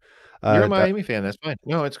in there. You're a Uh, Miami fan. That's fine.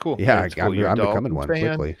 No, it's cool. yeah, It's cool. You're a I'm becoming Dolphins one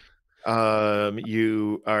fan. quickly.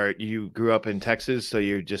 You grew up in Texas, so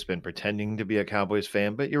you've just been pretending to be a Cowboys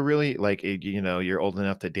fan, but you're really like you're old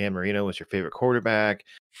enough that Dan Marino was your favorite quarterback.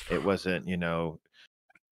 It wasn't,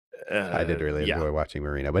 I did really yeah. enjoy watching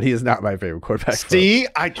Marino, but he is not my favorite quarterback. See,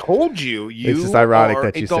 I told you, It's just you ironic are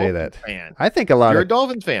that a you say Dolphins that. fan. I think a lot You're of a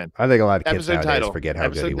Dolphins fan. I think a lot of kids Episode nowadays title. forget how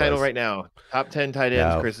good he Episode title was. right now. Top 10 tight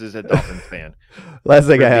ends. No. Chris is a Dolphins fan. Last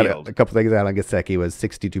thing I had Revealed. a couple things out on Gasecki was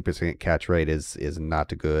 62% catch rate is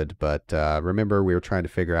not good. But remember, we were trying to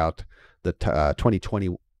figure out the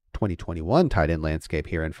 2021 tight end landscape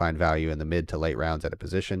here and find value in the mid to late rounds at a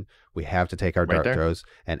position. We have to take our Right dart there. throws,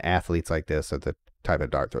 and athletes like this are the type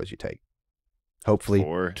of dart throws you take. Hopefully,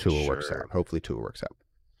 For Tua works sure. out. Hopefully, Tua works out.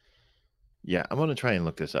 Yeah, I'm gonna try and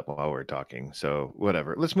look this up while we're talking. So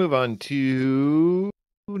whatever. Let's move on to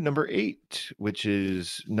number 8, which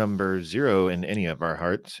is number 0 in any of our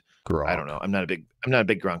hearts. I don't Gronk. know. I'm not a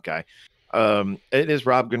big Grunt guy. It is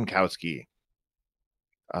Rob Gronkowski.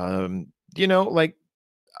 Like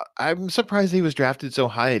I'm surprised he was drafted so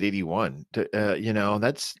high at 81.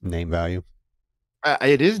 That's Name value.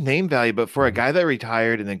 it is name value, but for a Hmm. guy that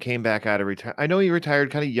retired and then came back out of retire, I know he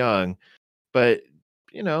retired kind of young, but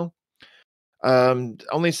you know,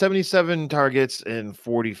 only 77 targets and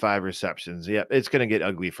 45 receptions. Yeah, it's gonna get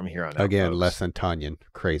ugly from here on out, Again, less folks. than Tanyan.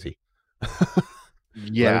 Crazy. 11,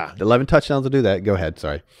 Yeah, 11 touchdowns will do that. Go ahead.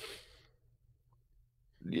 Sorry.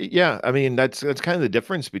 yeah. I mean, that's kind of the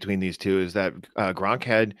difference between these two is that Gronk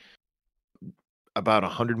had about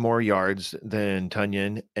 100 more yards than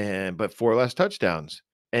Tunyon, but 4 less touchdowns.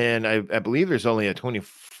 And I believe there's only a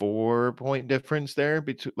 24-point difference there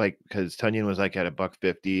between because Tunyon was like at a buck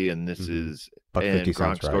 50, and this Hmm. is Buck 50 and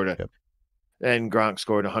sounds Gronk right. scored a Yep. and Gronk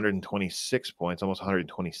scored 126 points, almost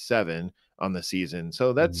 127 on the season.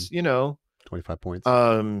 So Hmm. that's 25 points,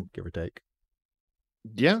 um, give or take.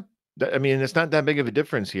 yeah. I mean, it's not that big of a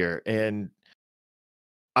difference here, and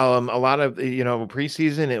a lot of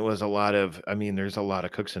preseason, it was a lot of. I mean, there's a lot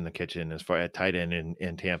of cooks in the kitchen as far as tight end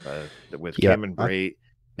in Tampa with Yeah. Cameron Brate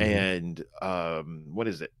Mhm. and what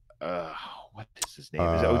is it? Uh, what is his name?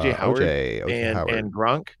 Is it OJ Howard OJ Howard. and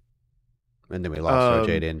Gronk? And then we lost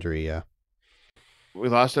OJ Um, to injury. Yeah. we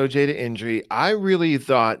lost OJ to injury. I really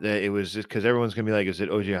thought that it was just because everyone's gonna be like, "Is it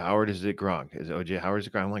OJ Howard? Is it Gronk? Is it OJ Howard? Is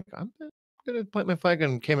it Gronk?" I'm like, I'm gonna plant my flag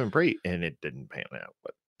on Cameron Brate, and it didn't pan out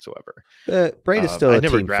whatsoever. Braid is still I a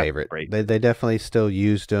never team drafted favorite. Brate. They definitely still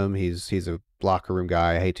used him. He's a locker room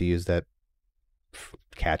guy. I hate to use that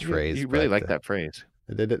catchphrase, You really but like that phrase.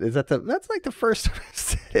 is that that's like the first time I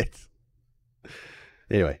said it.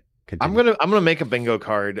 Anyway, I'm continue. gonna make a bingo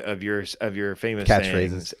card of your famous sayings,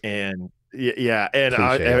 Catchphrases. and yeah, and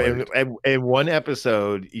Cliche alert. in one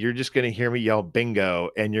episode, you're just gonna hear me yell bingo,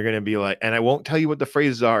 and you're gonna be like, and I won't tell you what the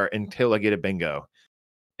phrases are until I get a bingo,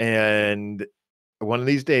 and one of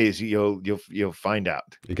these days you'll find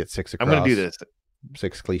out. You get 6 I'm gonna do across, this.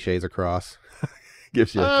 6 cliches across.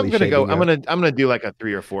 Gives you a cliche I'm bingo. gonna do like a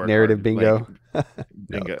 3 or 4 Narrative card like bingo. No,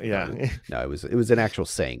 bingo. no, Yeah, no. It was an actual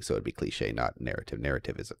saying, so it'd be cliche, not narrative.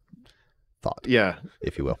 Narrative is a thought, yeah.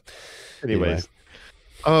 if you will. Anyway, Anyways,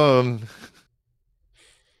 um.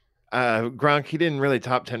 Gronk, he didn't really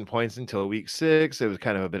top 10 points until week 6. It was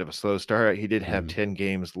kind of a bit of a slow start. He did have mhm. 10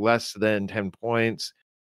 games less than 10 points.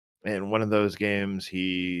 And one of those games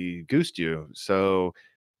he goosed you. So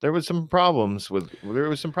there was some problems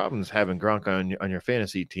having Gronk on your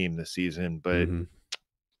fantasy team this season, but Mhm.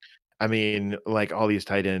 I mean, like all these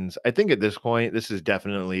tight ends, I think at this point, this is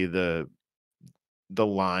definitely the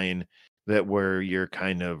line that where you're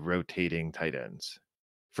kind of rotating tight ends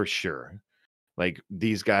for sure. Like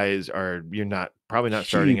these guys are you're not probably not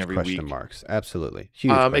starting Huge every question week. marks. Absolutely.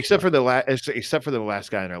 Huge question Except for marks. except for the last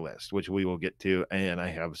guy on our list, which we will get to, and I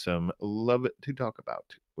have some love to talk about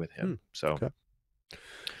with Hmm. him. So Okay.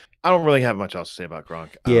 I don't really have much else to say about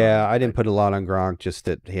Gronk. Yeah, I didn't put a lot on Gronk. Just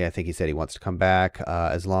that, I think he said he wants to come back.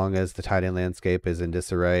 As long as the tight end landscape is in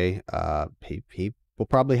disarray, he will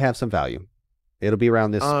probably have some value. It'll be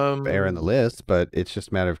around this fair in the um, list, but it's just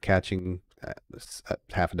a matter of catching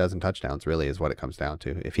half a dozen touchdowns. Really, is what it comes down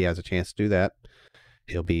to. If he has a chance to do that,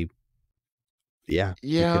 he'll be, yeah,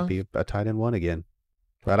 he could yeah, be a tight end one again.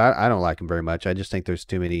 But I don't like him very much. I just think there's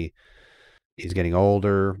too many. He's getting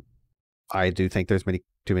older. I do think there's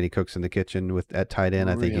too many cooks in the kitchen with at tight end.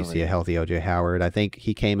 I think you see a really. healthy OJ Howard. I think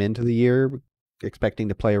he came into the year expecting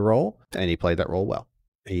to play a role, and he played that role well.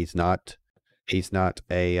 He's not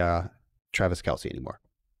a Travis Kelsey anymore,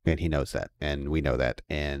 and he knows that, and we know that,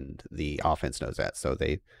 and the offense knows that. So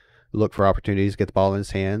they look for opportunities to get the ball in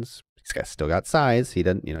his hands. Still got size. He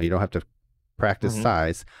doesn't, you don't have to practice Hmm.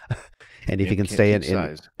 size, and if he Yep, can can't stay teach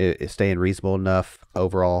size. stay in reasonable enough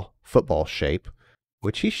overall football shape,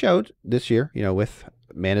 which he showed this year, with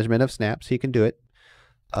management of snaps, he can do it.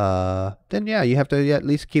 Then yeah, you have to at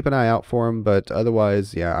least keep an eye out for him. But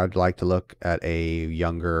otherwise, yeah, I'd like to look at a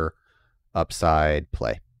younger upside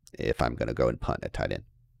play if I'm going to go and punt at tight end.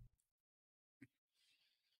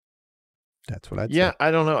 That's what I'd Yeah, say.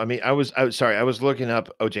 I don't know. I mean, I was sorry, I was looking up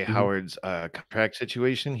OJ Mm-hmm. Howard's contract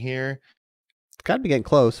situation here. It's got to be getting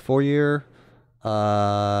close. 4 year.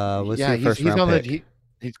 Was he Yeah, a first he's round on the pick?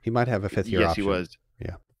 he's He might have a 5 year yes, he option. was.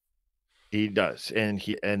 Yeah. He does, and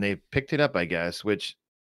they picked it up, I guess. Which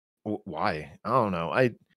why? I don't know.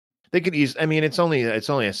 They could easily. I mean, it's only a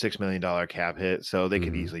 $6 million cap hit, so they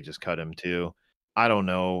could Mm-hmm. easily just cut him too. I don't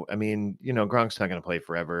know. I mean, Gronk's not going to play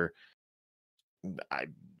forever. I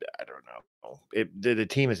I don't know. The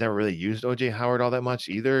team has never really used OJ Howard all that much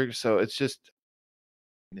either, so it's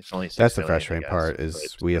only That's six the million, I frustrating guess. part But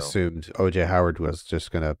is we still, assumed OJ Howard was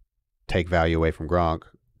just going to take value away from Gronk.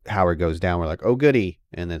 Howard goes down. We're like, oh, goody.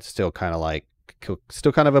 And it's still kind of like,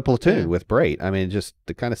 still kind of a yeah. platoon with Brait. I mean, just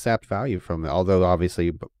the kind of sapped value from it. Although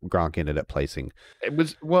obviously Gronk ended up placing It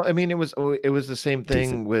was well, I mean, it was the same decent.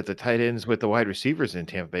 thing with the tight ends with the wide receivers in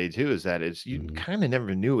Tampa Bay too, is that you Mm, kind of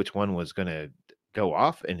never knew which one was gonna go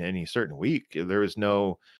off in any certain week. There was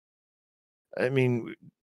no I mean,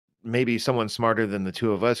 maybe someone smarter than the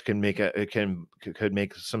two of us can make a could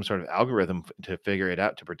make some sort of algorithm to figure it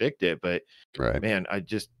out to predict it, but right. man,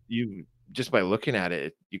 just by looking at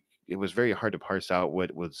it, it was very hard to parse out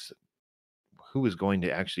who was going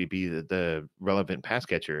to actually be the relevant pass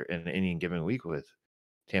catcher in any given week with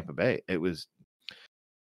Tampa Bay. It was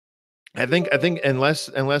I think unless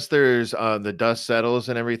there's the dust settles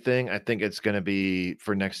and everything, I think it's going to be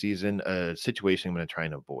for next season a situation I'm going to try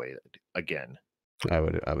and avoid again. I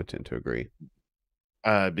would tend to agree.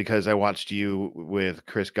 Because I watched you with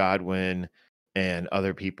Chris Godwin and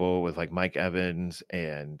other people with like Mike Evans,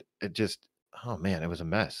 and it just oh man, it was a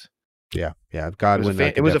mess. Yeah. Yeah. It was a Godwin, I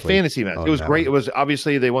it could was a definitely fantasy mess. It own was that great. It one. was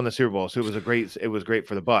obviously they won the Super Bowl, so it was great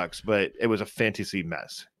for the Bucks, but it was a fantasy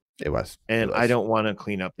mess, It was. It and I was. don't want to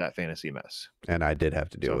clean up that fantasy mess. And I did have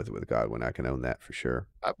to deal So. with it with Godwin. I can own that for sure.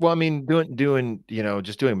 Well, I mean, just doing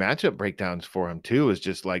matchup breakdowns for him too is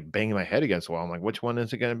just like banging my head against the wall. I'm like, which one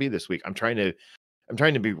is it going to be this week? I'm trying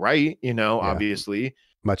to be right, Yeah. obviously.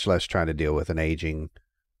 Much less trying to deal with an aging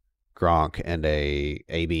Gronk and a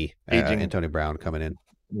AB Aging, Antonio Brown coming in.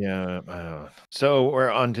 yeah. So we're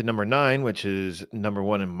on to number 9, which is number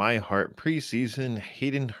 1 in my heart preseason.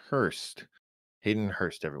 Hayden Hurst. Hayden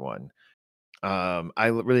Hurst, everyone.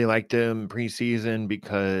 Really liked him preseason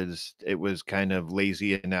because it was kind of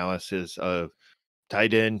lazy analysis of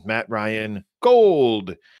tight end Matt Ryan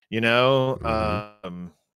gold. You know, Mm-hmm.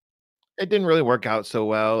 it didn't really work out so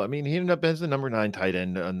well. I mean, he ended up as the number 9 tight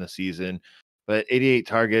end on the season, but 88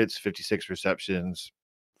 targets, 56 receptions,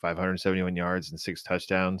 571 yards, and 6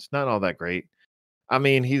 touchdowns. Not all that great. I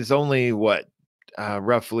mean, he's only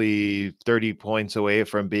roughly 30 points away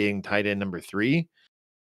from being tight end number 3,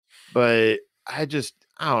 but I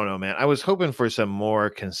don't know, man. I was hoping for some more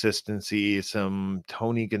consistency, some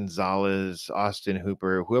Tony Gonzalez, Austin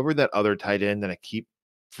Hooper, whoever that other tight end that I keep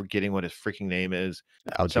forgetting what his freaking name is,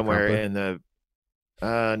 Algie somewhere Crumpler. in the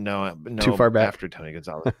no, Too no, far back. after Tony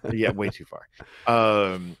Gonzalez. Yeah, way too far.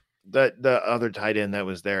 The other tight end that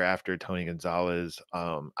was there after Tony Gonzalez.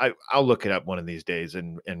 I'll look it up one of these days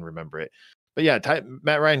and remember it. But yeah,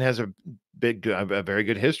 Matt Ryan has a very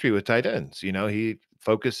good history with tight ends. He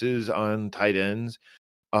focuses on tight ends.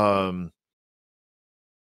 Um,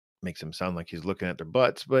 Makes him sound like he's looking at their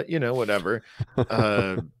butts, but whatever.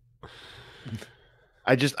 Uh,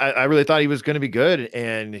 I really thought he was going to be good,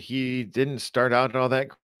 and he didn't start out all that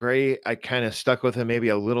great. I kind of stuck with him maybe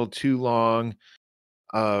a little too long.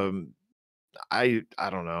 Um, I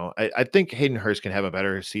don't know. I think Hayden Hurst can have a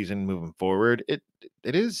better season moving forward. It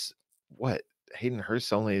is what Hayden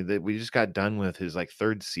Hurst only that we just got done with his like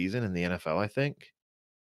third season in the NFL, I think.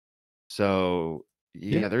 So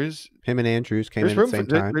Yeah. yeah, there's Him and Andrews came there's in at the room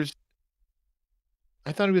for same time. there's.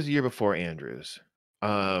 I thought it was a year before Andrews.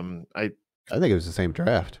 I I think it was the same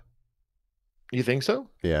draft. You think so?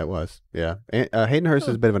 Yeah, it was. Yeah. Hayden Hurst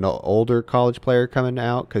is Huh. a bit of an older college player coming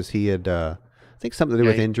out because he had, I think, something to do Yeah,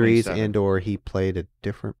 with he's injuries 27. and/or he played a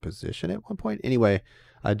different position at one point. Anyway,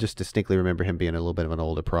 I just distinctly remember him being a little bit of an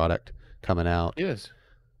older product coming out. Yes,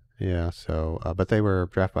 Yeah. So, but they were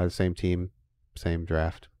drafted by the same team, same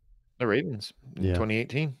draft. the Ravens in Yeah.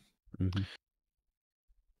 2018. Mm-hmm.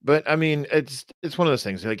 But I mean, it's one of those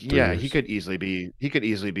things. Like, 3 yeah, he years. could easily be. He could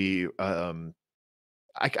easily be.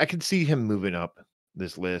 I could see him moving up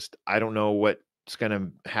this list. I don't know what's going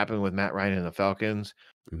to happen with Matt Ryan and the Falcons.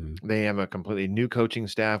 Mm-hmm. They have a completely new coaching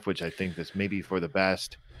staff, which I think this may be for the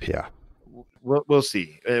best. Yeah. We'll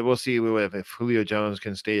see. We'll see if Julio Jones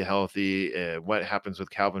can stay healthy. What happens with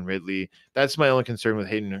Calvin Ridley? That's my only concern with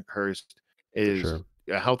Hayden Hurst is Sure.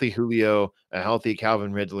 a healthy Julio, a healthy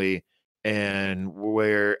Calvin Ridley, and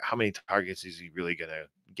how many targets is he really gonna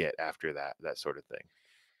get after that sort of thing?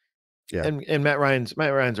 Yeah. And Matt Ryan's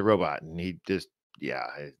a robot, and he just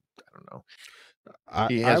I don't know.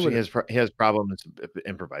 He I has he would. has he has problems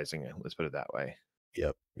improvising it. Let's put it that way.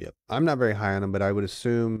 Yep. Yep. I'm not very high on him, but I would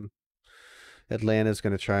assume Atlanta's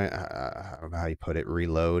going to try. I don't know how you put it,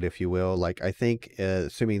 reload, if you will. Like I think,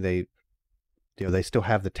 assuming they, they still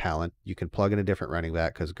have the talent, you can plug in a different running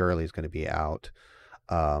back because Gurley's going to be out.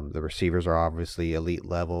 The receivers are obviously elite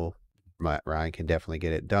level. Matt Ryan can definitely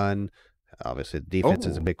get it done. Obviously, the defense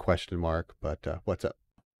is a Oh, big question mark. But what's up?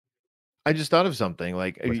 I just thought of something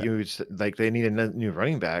like What's that? like they need a new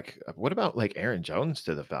running back. What about like Aaron Jones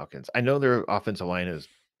to the Falcons? I know their offensive line is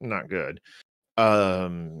not good.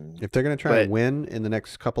 If they're going to try and But win in the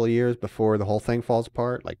next couple of years before the whole thing falls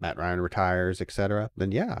apart, like Matt Ryan retires, etc.,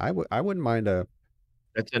 then yeah, I wouldn't mind a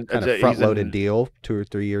kind of front loaded deal, 2 or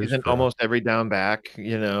 3 years he's an for almost every down back.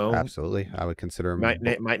 absolutely. I would consider him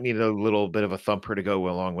Might need a little bit of a thumper to go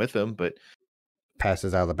along with him, but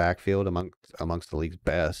passes out of the backfield amongst the league's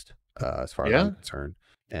best, as far as I'm yeah, concerned.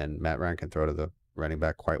 And Matt Ryan can throw to the running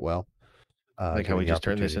back quite well, like how given we the just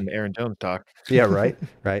turned this opportunity. into Aaron Jones talk. Yeah, right,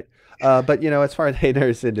 right. But as far as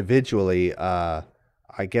haters individually,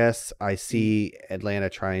 I guess I see Atlanta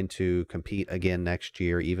trying to compete again next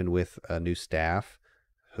year, even with a new staff.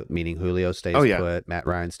 Meaning Julio Oh stays yeah, put, Matt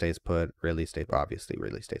Ryan stays put, Ridley stays. Obviously,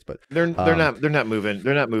 Ridley stays put. they're not moving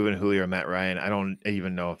Julio or Matt Ryan. I don't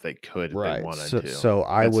even know if they could if they Right. wanted So, to. so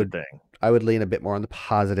That's the thing. I would lean a bit more on the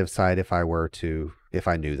positive side if I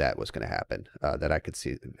knew that was going to happen, that I could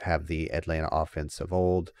have the Atlanta offense of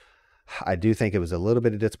old. I do think it was a little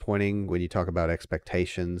bit disappointing when you talk about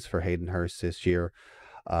expectations for Hayden Hurst this year.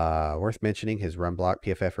 Worth mentioning, his run block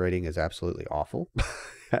PFF rating is absolutely awful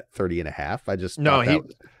at 30.5. I just No, thought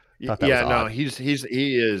that was no, odd. he's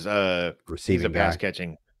a Receiving guy.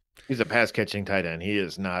 he's a pass catching tight end. He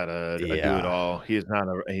is not a do it Yeah. all. He's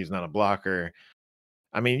not a blocker.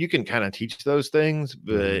 I mean, you can kind of teach those things,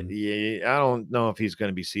 but Mhm. yeah, I don't know if he's going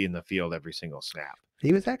to be seeing the field every single snap.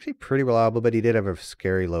 He was actually pretty reliable, but he did have a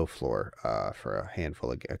scary low floor for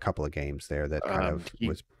a couple of games there that kind of He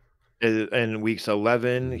was. in weeks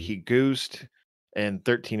 11 Mhm. he goosed, and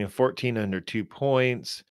 13 and 14 under 2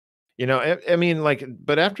 points. I mean, like,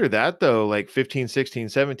 but after that though, like 15, 16,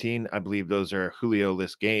 17, I believe those are Julio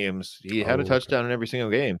list games. He had a Oh, okay. touchdown in every single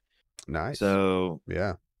game. Nice. So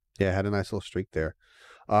Yeah. Yeah, had a nice little streak there.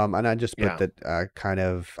 And I just put yeah, that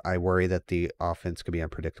I worry that the offense could be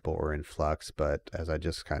unpredictable or in flux. But as I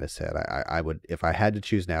just kind of said, I would, if I had to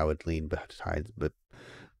choose now, I would lean but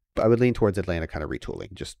I would lean towards Atlanta kind of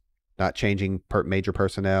retooling, just not changing major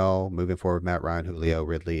personnel, moving forward Matt Ryan, Julio,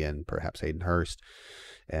 Ridley, and perhaps Hayden Hurst,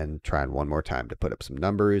 and trying one more time to put up some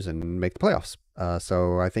numbers and make the playoffs.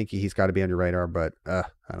 So I think he's got to be on your radar, but I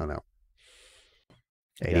don't know.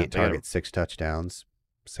 yeah, 88 targets, 6 touchdowns,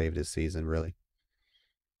 saved his season really.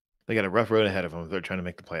 they got a rough road ahead of them if they're trying to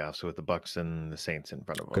make the playoffs with the Bucks and the Saints in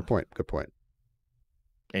front of Good them, point. Good point.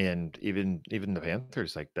 and even the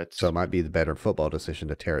Panthers. Like So that's it might be the better football decision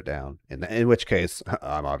to tear it down. In which case,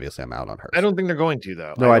 I'm out on I Hurst. don't think they're going to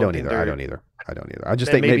though. No, I I don't don't think either. I they're don't either. I don't either. I just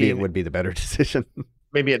and think maybe it maybe would be the better decision.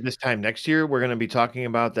 maybe at this time next year, we're gonna be talking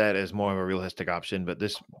about that as more of a realistic option, but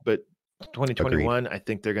Agreed. 2021, I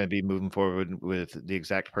think they're gonna be moving forward with the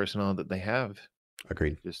exact personnel that they have.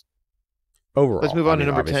 Agreed. Just let's Overall, move I on to mean,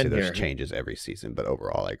 number obviously 10 there's here. changes every season, but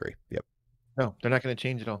overall, I agree. Yep. No, they're not gonna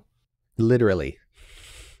change at all. Literally.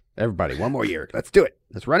 Everybody, one more year. Let's do it.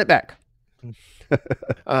 Let's run it back.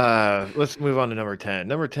 Let's move on to number 10.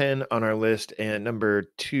 Number 10 on our list, and number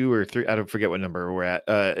 2 or 3, I don't forget what number we're at,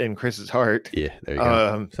 in Chris's heart, Yeah, there you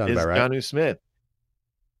go. Sounds about is right. Jonnu Smith.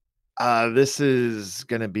 This is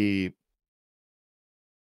gonna be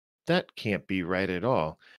that can't be right at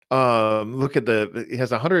all. Look at he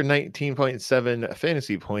has 119.7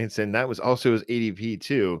 fantasy points, and that was also his ADP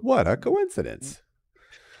too. What a coincidence.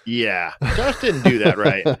 Yeah, Josh didn't do that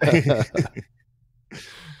right.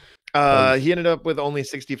 He ended up with only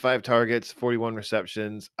 65 targets, 41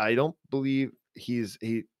 receptions. I don't believe he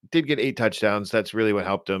did get 8 touchdowns. That's really what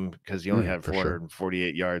helped him because he only had for sure.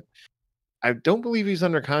 448 yards. I don't believe he's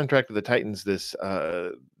under contract with the Titans this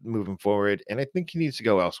moving forward, and I think he needs to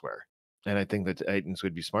go elsewhere. And I think the Titans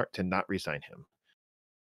would be smart to not re-sign him.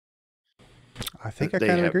 I think I They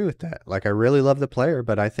kind of have. agree with that. Like, I really love the player,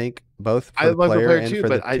 but I think both I for the love the player player and too, for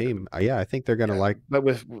the but team, yeah, I think they're going to like. but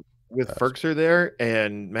with Uh, Ferkser there,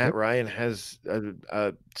 and Matt Yep. Ryan has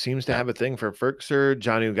seems to Yeah. have a thing for Ferkser.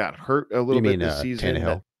 Jonnu got hurt a You little bit mean this season.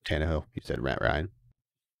 Tannehill. You said Matt Ryan.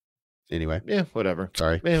 Anyway, Yeah, whatever.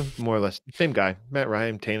 sorry. Yeah, more or less same guy. Matt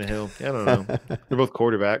Ryan, Tannehill. I don't know. They're both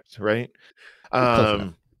quarterbacks, right? Close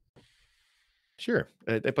enough. Sure.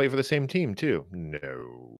 They play for the same team too.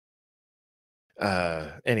 No.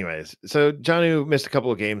 Anyways, so Jonnu missed a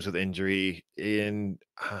couple of games with injury, and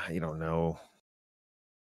you don't know.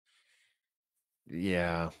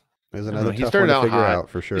 Yeah. There's I don't know. another He tough one started to out figure hot. out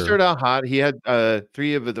for He sure. started out hot. He had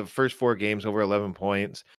 3 of the first 4 games over 11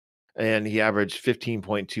 points, and he averaged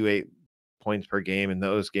 15.28 points per game in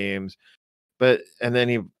those games. And then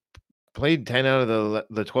he played 10 out of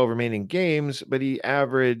the 12 remaining games, but he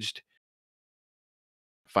averaged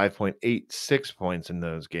 5.86 points in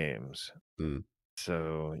those games. Mm.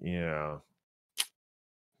 So, yeah.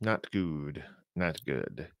 Not good. Not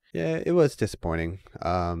good. Yeah, it was disappointing.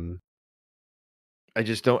 I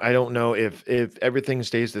don't know if everything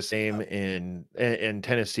stays the same in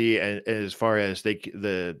Tennessee, and as far as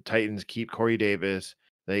the Titans keep Corey Davis,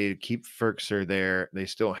 they keep Ferkser there. They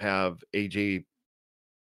still have AJ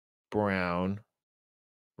Brown,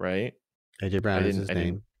 right? AJ Brown is his I didn't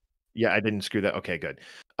name. yeah, I didn't screw that. Okay, good.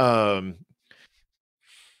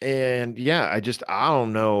 And yeah, I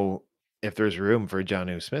don't know if there's room for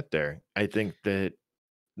Jonnu Smith there. I think that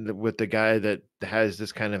with the guy that has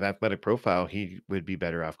this kind of athletic profile, he would be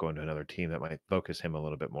better off going to another team that might focus him a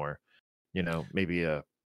little bit more. Maybe I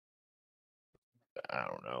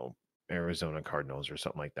don't know, Arizona Cardinals or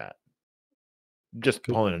something like that. Just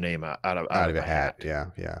pulling a name out Out of of a my hat. hat. Yeah,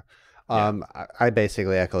 yeah. Yeah. I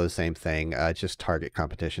basically echo the same thing. Just target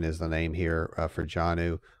competition is the name here for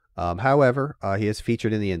Jonnu. However, he is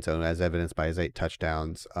featured in the end zone as evidenced by his 8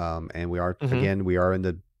 touchdowns. And we are in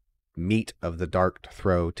the meat of the dart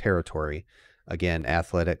throw territory. Again,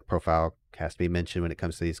 athletic profile has to be mentioned when it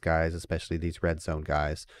comes to these guys, especially these red zone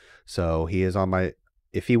guys. So he is on my.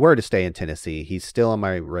 If he were to stay in Tennessee, he's still on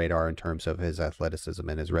my radar in terms of his athleticism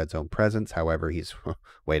and his red zone presence. However, he's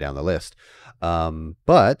way down the list.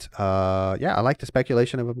 But yeah, I like the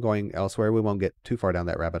speculation of him going elsewhere. We won't get too far down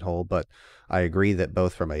that rabbit hole, but I agree that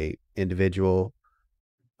both from a individual,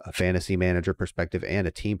 a fantasy manager perspective and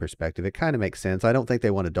a team perspective, it kind of makes sense. I don't think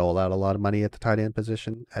they want to dole out a lot of money at the tight end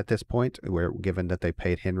position at this point, where given that they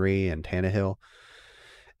paid Henry and Tannehill.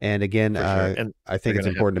 And again, For sure. And I think they're it's gonna have to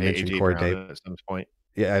important to pay mention AJ Corey Brown Davis. at some point.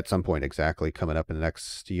 Yeah, at some point, exactly, coming up in the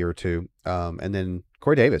next year or two. And then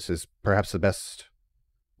Corey Davis is perhaps the best,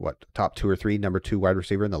 top 2 or 3, number 2 wide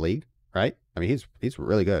receiver in the league, right? I mean, he's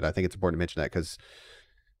really good. I think it's important to mention that because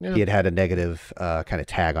he had a negative kind of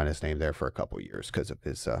tag on his name there for a couple of years because of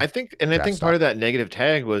his. I think part of that negative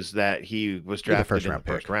tag was that he was drafted in the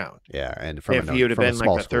first round. Yeah, and if he would have been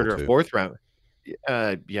like the third or fourth round,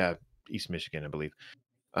 yeah, East Michigan, I believe,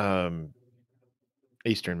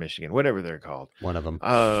 Eastern Michigan, whatever they're called, one of them,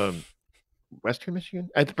 Western Michigan.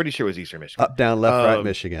 I'm pretty sure it was Eastern Michigan. Up, down, left, right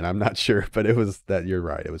Michigan. I'm not sure, but it was that. You're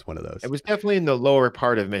right. It was one of those. It was definitely in the lower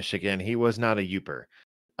part of Michigan. He was not a Youper,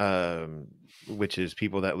 which is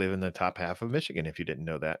people that live in the top half of Michigan. If you didn't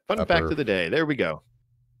know that, fun fact of the day. There we go.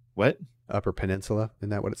 What? Upper Peninsula? Isn't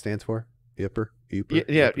that what it stands for? Yupper?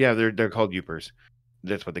 Yeah. They're called Youpers.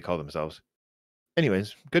 That's what they call themselves.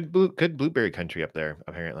 Anyways, good blueberry country up there,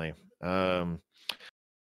 apparently.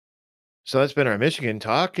 So that's been our Michigan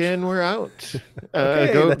talk, and we're out.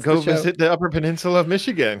 Okay, go visit the Upper Peninsula of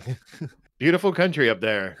Michigan. Beautiful country up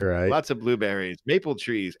there. Right. Lots of blueberries, maple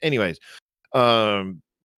trees. Anyways, um,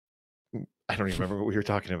 I don't even remember what we were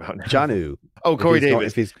talking about now. Jonnu. Oh, If Corey he's going,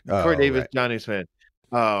 Davis. if he's, Corey oh, Davis, right. Johnny Smith.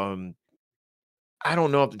 Um, I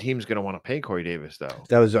don't know if the team's gonna want to pay Corey Davis though.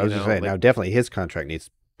 I You was just know, saying, like now definitely his contract needs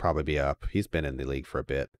to probably be up. He's been in the league for a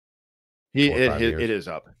bit, 4 or 5 it years. is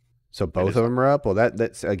up. So It both is of up. them are up. Well,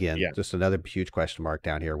 that's again Yeah. just another huge question mark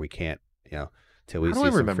down here. We can't, till we How do I see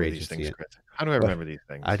some remember free these agency. things, Chris? How do I Well, remember these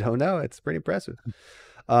I things? don't know. It's pretty impressive.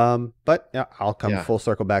 But yeah, I'll come Yeah. full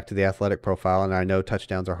circle back to the athletic profile. And I know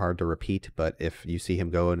touchdowns are hard to repeat, but if you see him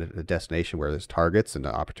go in a destination where there's targets and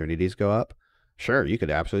the opportunities go up, sure, you could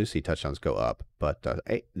absolutely see touchdowns go up. But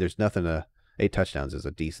there's nothing. 8 touchdowns is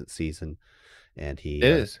a decent season, and It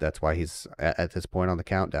is. that's why he's at this point on the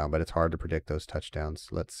countdown. But it's hard to predict those touchdowns.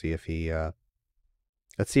 Let's see if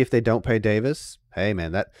they don't pay Davis. Hey,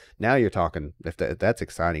 man, that now you're talking. If that's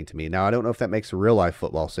exciting to me. Now I don't know if that makes real life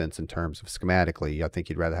football sense in terms of schematically. I think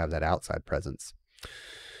you'd rather have that outside presence.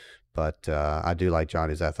 But I do like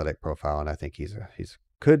Johnny's athletic profile, and I think he's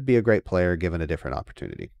could be a great player given a different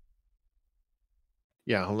opportunity.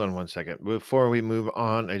 Yeah, hold on one second. Before we move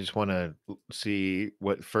on, I just want to see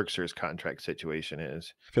what Ferkser's contract situation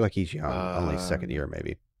is. I feel like he's young, only second Um, year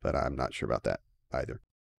maybe, but I'm not sure about that either.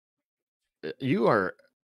 you are.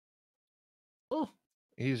 Oh,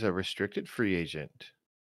 he's a restricted free agent.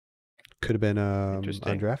 Could have been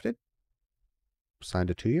Interesting. undrafted, signed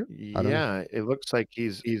a 2 year. I don't know. Yeah, it looks like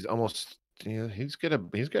he's almost. You know, he's got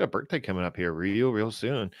a birthday coming up here real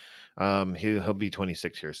soon. He'll be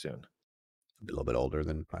 26 here soon. A little bit older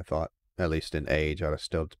than I thought, at least in age. I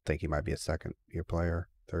still think he might be a second year player,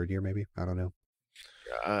 third year maybe. I don't know.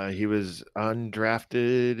 He was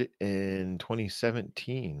undrafted in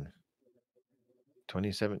 2017.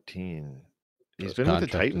 2017. So He's his been with the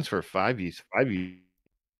contract is Titans for 5 years. 5 years.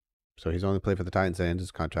 so he's only played for the Titans and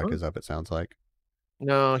his contract Huh? is up. It sounds like.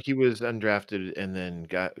 No, he was undrafted and then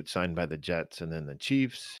got signed by the Jets and then the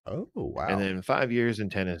Chiefs Oh and wow, then 5 years in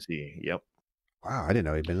Tennessee. Yep. wow! I didn't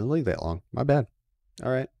know he'd been in the league that long. My bad.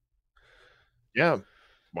 All right, Yeah.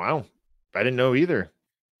 Wow. I didn't know either.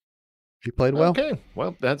 he played well. Okay.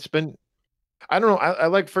 Well, that's been. I don't know. I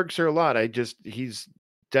like Ferkser a lot. He's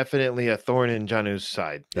definitely a thorn in Janu's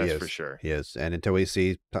side. He That's for is. sure. He is. And until we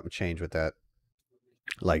see something change with that,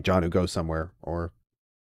 like John who goes somewhere or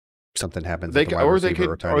something happens at They the c wide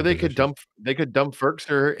receiver or tight or end position. they could dump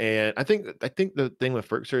Ferkser, and I think the thing with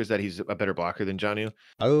Ferkser is that he's a better blocker than Jonnu.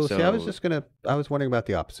 Oh, see, So I was wondering about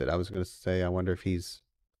the opposite. I was gonna say, I wonder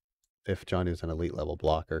if John is an elite level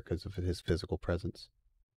blocker because of his physical presence.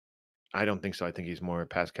 I don't think so. I think he's more a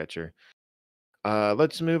pass catcher.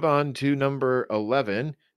 Let's move on to number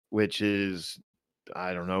 11, which is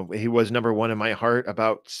I don't know. He was number 1 in my heart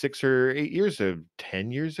about 6 or 8 years of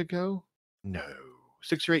 10 years ago? No,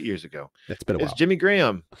 6 or 8 years ago. It's been a It's while. Jimmy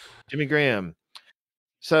Graham. Jimmy Graham.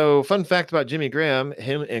 So, fun fact about Jimmy Graham,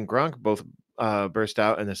 him and Gronk both burst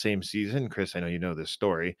out in the same season. Chris, I know you know this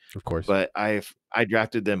story, Of course. but I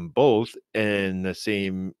drafted them both in the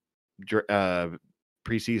same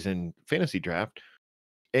preseason fantasy draft.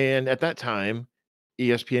 And at that time,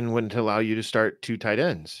 ESPN wouldn't allow you to start 2 tight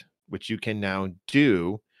ends, which you can now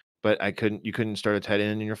do, but you couldn't start a tight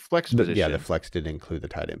end in your flex The position. flex didn't include the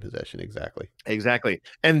tight end possession exactly. Exactly.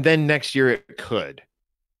 And then next year it could.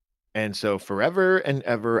 And so forever and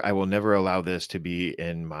ever, I will never allow this to be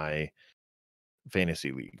in my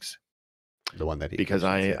fantasy leagues The one that he because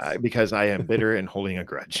mentions, yes. because I am bitter and holding a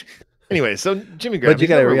grudge. Anyway, so Jimmy But Graham, you he's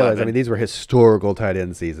got to number realize, I 11. mean, these were historical tight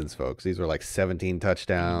end seasons, folks. These were like 17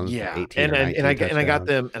 touchdowns, Yeah, 18 or 19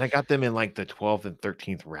 touchdowns. and I got them in like the 12th and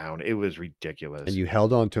 13th round. It was And ridiculous. you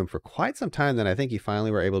held on to him for quite some time. Then I think you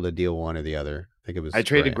finally were able to deal one or the other. I think it was Graham.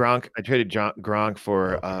 I traded Gronk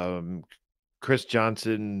for Okay. Chris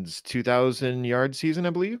Johnson's 2,000-yard season, I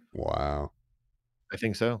believe. Wow. I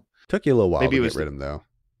think so. Took you a little while Maybe to it get was rid of him, though.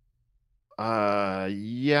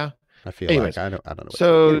 yeah. I feel like Anyways, I don't know what you mean.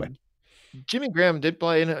 so Anyway, Jimmy Graham did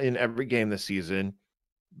play in every game this season,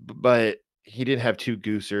 but he did have 2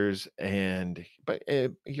 goosers but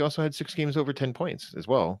he also had 6 games over 10 points as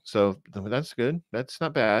well. So that's good. That's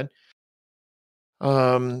not bad.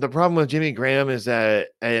 The problem with Jimmy Graham is that,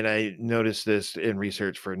 and I noticed this in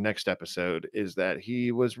research for next episode, is that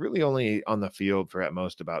he was really only on the field for at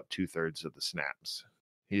most about 2/3 of the snaps.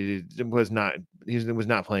 He was not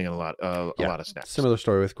playing a yeah. lot of snaps. Similar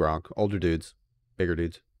story with Gronk. Older dudes, bigger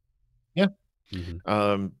dudes. Yeah. Mm-hmm.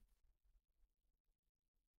 Um,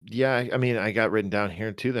 yeah, I mean, I got written down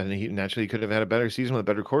here too that he naturally could have had a better season with a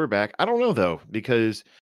better quarterback. I don't know though, because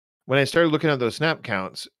when I started looking at those snap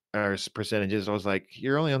counts or percentages, I was like,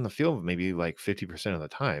 you're only on the field maybe like 50% of the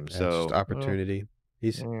time. Yeah, it's just So, opportunity.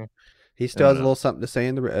 He's mm, He I still don't has a know. little something to say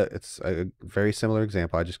in the. It's a very similar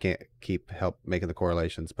example. I just can't keep help making the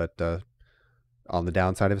correlations, but on the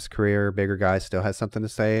downside of his career, bigger guy still has something to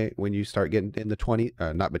say when you start getting in the 20,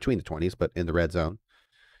 not between the 20s, but in the red zone.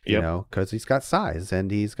 Yep. Because he's got size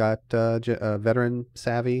and he's got veteran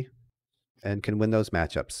savvy and can win those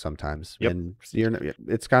matchups sometimes. Yep. And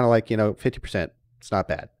it's kind of like 50%. It's not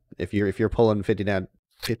bad if you're pulling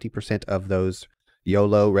 50% of those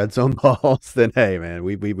YOLO red zone balls. Then hey, man,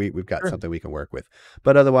 we've got Sure. something we can work with.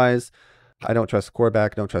 But otherwise, I don't trust the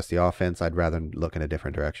quarterback. Don't trust the offense. I'd rather look in a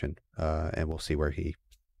different direction. And we'll see where he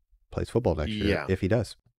plays football next year Yeah. if he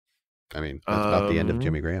does. I mean, that's about the end of Um,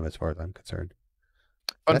 Jimmy Graham as far as I'm concerned.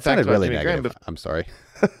 fun That fact sounded about really Jimmy Graham. negative. I'm sorry.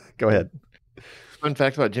 Go ahead. Fun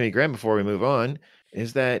fact about Jimmy Graham before we move on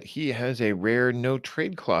is that he has a rare no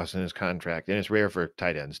trade clause in his contract, and it's rare for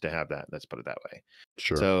tight ends to have that. Let's put it that way.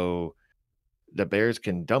 Sure. So the Bears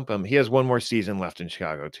can dump him. He has one more season left in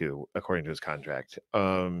Chicago too, according to his contract.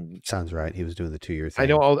 Sounds right. He was doing the 2-year I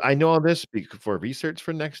know thing. all this for research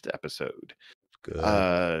for next episode. Good.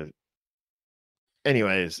 Uh,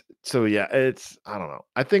 anyways, so yeah, it's I don't know.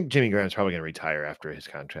 I think Jimmy Graham's probably going to retire after his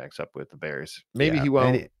contract's up with the Bears. Maybe Yeah, he and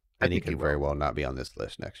won't. it, I and he think he could very will. well not be on this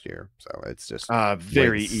list next year. So it's just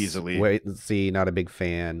Very easily wait and see. Not a big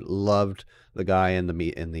fan. Loved the guy in the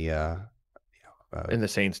meet in the uh, in the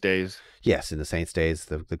Saints days. yes, in the Saints days,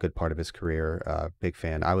 the good part of his career. Big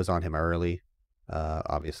fan. I was on him early.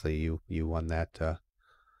 Obviously, you won that.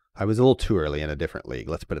 I was a little too early in a different league.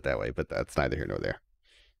 Let's put it that way. But that's neither here nor there.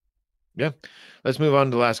 Yeah. Let's move on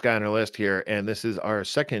to the last guy on our list here. And this is our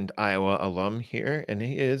second Iowa alum here, and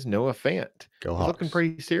he is Noah Fant. Go He's looking Hawks.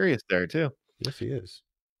 pretty serious there, too. Yes, he is.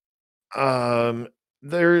 Um,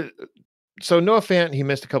 there so Noah Fant, he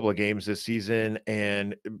missed a couple of games this season,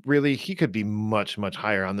 and really he could be much, much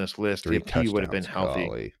higher on this list Three if he would have been touchdowns. healthy.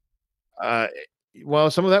 Golly. Uh,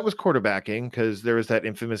 well, some of that was quarterbacking because there was that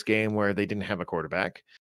infamous game where they didn't have a quarterback.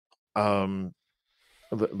 Um,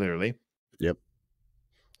 literally. Yep.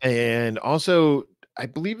 And also, I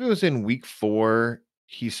believe it was in week 4,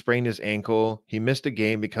 he sprained his ankle. He missed a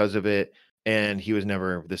game because of it, and he was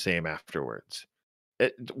never the same afterwards.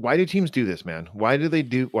 Why do teams do this, man? Why do they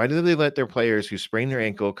let their players who sprain their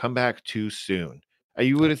ankle come back too soon?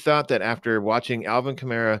 You would Uh, have thought that after watching Alvin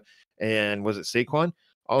Kamara and was it Saquon yep.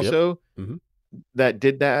 also Mm-hmm. that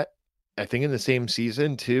did that, I think in the same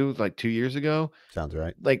season too, like 2 years ago. Sounds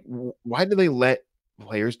right. Like, why do they let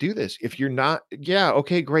players do this? If you're not, yeah,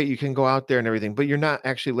 okay, great, you can go out there and everything, but you're not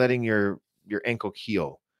actually letting your ankle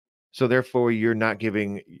heal. So therefore, you're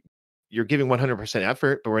giving 100%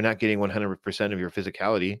 effort, but we're not getting 100% of your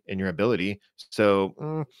physicality and your ability.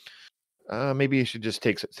 So maybe you should just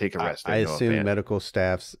take a rest I there, Noah assume Fant. medical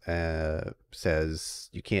staff says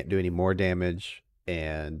you can't do any more damage,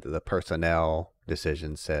 and the personnel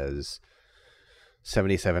decision says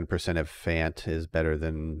 77% of Fant is better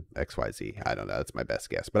than XYZ. I don't know. That's my best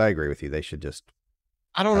guess, but I agree with you. They should just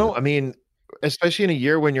I don't have the know. I mean, especially in a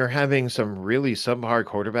year when you're having some really subpar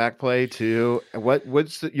quarterback play too.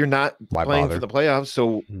 You're not why playing for bother? the playoffs,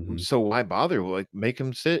 so Mm-hmm. why bother? Like make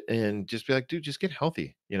him sit and just be like, dude, just get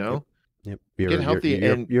healthy. Yep. Yep. Get You're you're healthy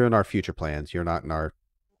you're and you're in our future plans. You're not in our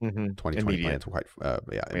 2020 immediate. plans. Quite. Yeah.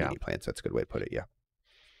 Yeah, Immediate plans. That's a good way to put it. Yeah.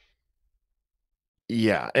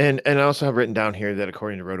 yeah, and I also have written down here that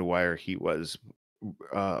according to RotoWire, he was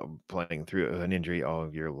playing through an injury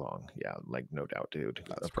all year long. Yeah, like no doubt, dude.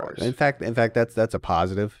 Not Of surprised. course, In fact, that's a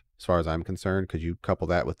positive as far as I'm concerned because you couple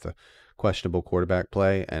that with the questionable quarterback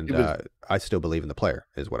play, and it was. I still believe in the player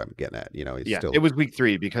is what I'm getting at. He's Yeah, it still was week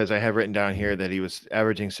 3 because I have written down Mhm. here that he was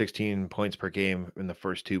averaging 16 points per game in the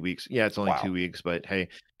first 2 weeks. Yeah, it's only 2 Wow. weeks, but hey.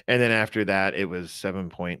 And then after that, it was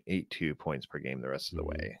 7.82 points per game the rest of the hmm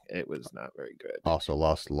way. It was not very good. Also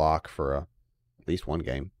lost Locke for at least one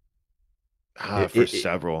game. For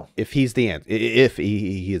several. If he's the end, if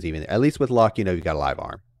he is even at least with Locke, you've got a live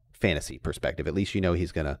arm. Fantasy perspective, at least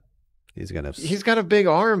he's gonna. He's got a big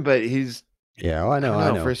arm, but he's Yeah, oh, I don't I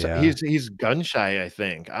know, know. for Yeah. he's gun shy, I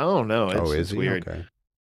think. I don't know. Oh, is It's he weird. okay?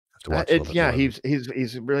 Have to watch a little It's bit yeah, more of him.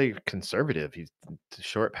 he's really conservative. He's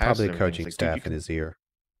short passes Probably and everything. It's coaching like, dude, you staff in can his ear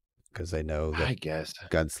because they know that I guess.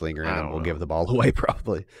 gunslinger in I him don't will give know. the ball away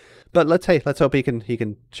probably. But let's hope he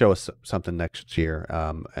can show us something next year,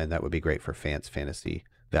 and that would be great for fantasy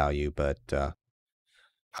value. But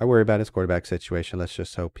I worry about his quarterback situation. Let's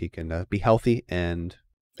just hope he can be healthy and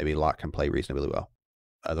maybe Locke can play reasonably well.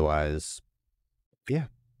 Otherwise, yeah,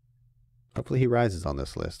 hopefully he rises on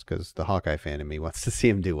this list because the Hawkeye fan in me wants to see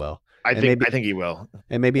him do well, and I think he will.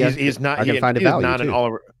 maybe Not I can find a he is value not an too.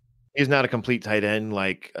 all he's not a complete tight end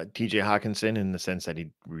like TJ Hawkinson in the sense that he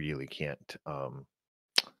really can't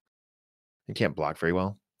he can't block very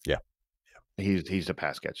well. Yeah. He's a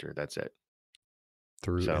pass catcher. That's it.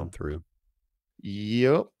 through and So, through.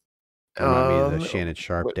 yep. Remind me of the Shannon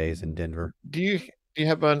Sharp What days in Denver. do you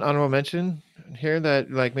have an honorable mention here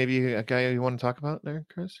that like maybe a guy you want to talk about there,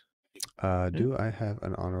 Chris? Yeah. Do I have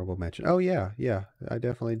an honorable mention? Oh yeah, yeah, I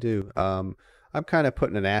definitely do. I'm kind of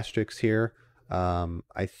putting an asterisk here.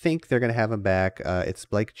 I think they're going to have him back. It's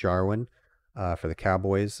Blake Jarwin, for the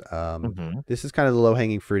Cowboys. Hmm. This is kind of the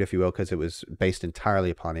low-hanging fruit, if you will, because it was based entirely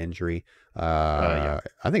upon injury. Yeah.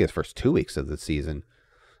 I think it's first 2 weeks of the season,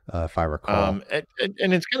 if I recall.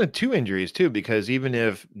 And it's kind of two injuries too, because even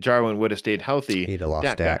if Jarwin would have stayed healthy, He'd have lost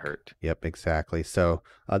Dak got Dak. hurt. Yep, exactly. So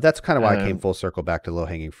that's kind of why I came Um, full circle back to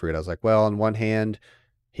low-hanging fruit. I was like, well, on one hand,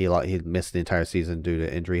 he missed the entire season due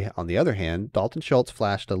to injury. On the other hand, Dalton Schultz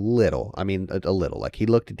flashed a little. I mean, a little. Like he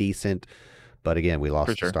looked decent, but again, we for lost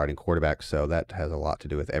the sure. starting quarterback, so that has a lot to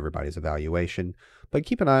do with everybody's evaluation. But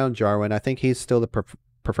keep an eye on Jarwin. I think he's still the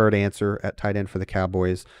preferred answer at tight end for the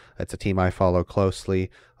Cowboys. It's a team I follow closely.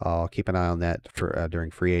 I'll keep an eye on that for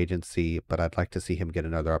during free agency, but I'd like to see him get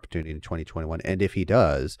another opportunity in 2021. And if he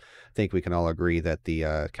does, I think we can all agree that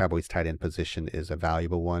the Cowboys tight end position is a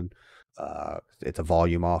valuable one. It's a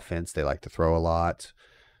volume offense. They like to throw a lot.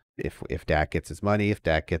 If Dak gets his money, if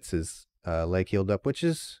Dak gets his leg healed up, which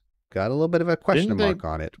is got a little bit of a question Didn't they mark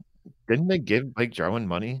on it. didn't they give Blake Jarwin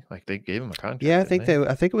money? Like they gave him a Yeah, contract, didn't they?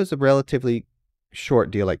 I think it was a relatively short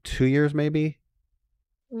deal, like 2 years maybe.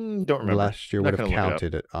 Don't remember. Last year Not would have gonna look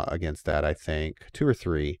it up. counted against that, I think 2 or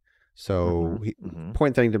 3. Hmm. So Hmm.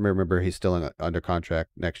 important thing to remember, he's still under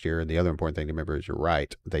contract next year. And the other important thing to remember is you're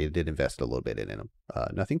right, they did invest a little bit in him.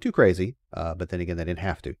 Nothing too crazy, but then again, they didn't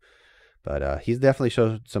have to. But he's definitely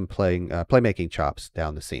showed some playmaking chops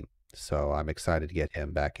down the seam. So I'm excited to get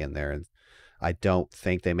him back in there. And I don't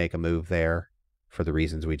think they make a move there for the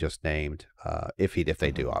reasons we just named. If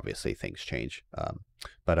they do, Hmm. obviously things change.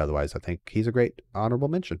 But otherwise, I think he's a great honorable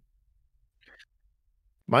mention.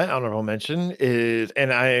 My honorable mention is,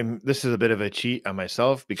 and this is a bit of a cheat on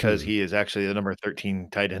myself because Hmm. he is actually the number 13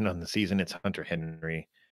 tight end on the season. It's Hunter Henry.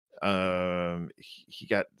 He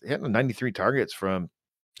had 93 targets from.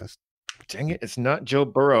 That's Dang it, it's not Joe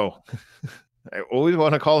Burrow. I always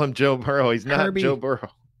want to call him Joe Burrow. He's not Joe Herbie. Burrow.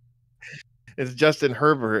 It's Justin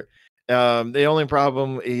Herbert. The only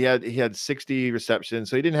problem he had 60 receptions,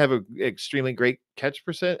 so he didn't have a extremely great catch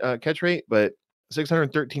rate, but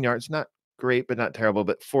 613 yards, not great, but not terrible,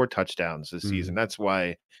 but 4 touchdowns this season. Hmm. That's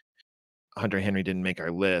why Hunter Henry didn't make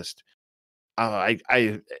our list. I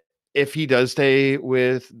if he does stay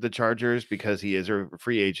with the Chargers because he is a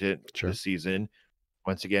free agent Sure. this season,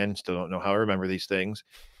 once again, still don't know how I remember these things.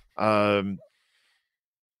 Um,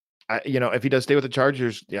 if he does stay with the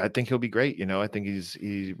Chargers, yeah, I think he'll be great. I think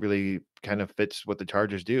he really kind of fits what the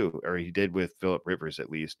Chargers do, or he did with Philip Rivers at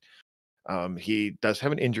least. He does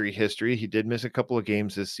have an injury history. He did miss a couple of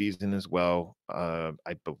games this season as well. I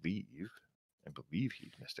believe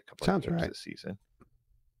he missed a couple of Sounds games right. this season.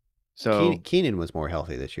 So Keenan was more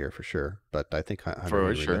healthy this year for sure, but I think Hunter for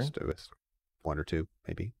Henry sure, missed it with 1 or 2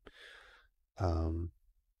 maybe. Um,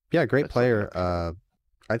 yeah, great let's look it player. up here.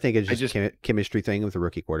 I think it's I just just chemistry thing with a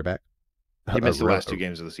rookie quarterback. He A, missed the last 2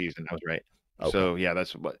 games of the season. I was right. okay, So yeah,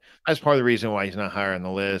 that's part of the reason why he's not higher on the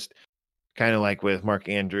list. Kind of like with Mark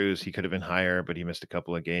Andrews, he could have been higher, but he missed a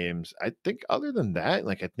couple of games. I think other than that,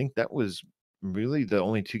 like I think that was really the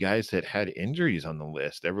only 2 guys that had injuries on the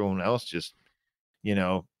list. Everyone else just, you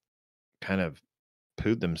know, kind of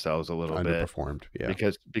pooed themselves a little bit underperformed. Yeah,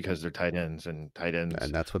 because they're tight ends and tight ends.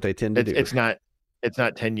 and that's what they tend to It's do. it's not it's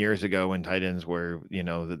not 10 years ago when tight ends were,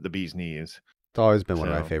 the bee's knees. It's always been one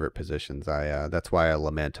of my So favorite positions. That's why I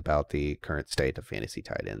lament about the current state of fantasy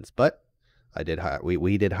tight ends. But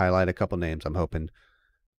we did highlight a couple names. I'm hoping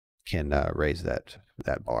can raise that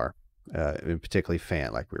bar, and particularly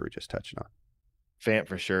Fant, like we were just touching on. Fant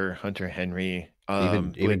for sure, Hunter Henry,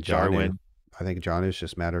 Even Blake Jonnu. Jarwin. I think Jonnu's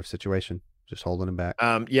just a matter of situation, just holding him back.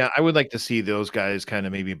 Yeah, I would like to see those guys kind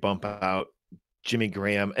of maybe bump out Jimmy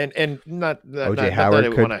Graham and not not OJ not, not that I Howard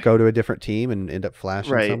want could to go to a different team and end up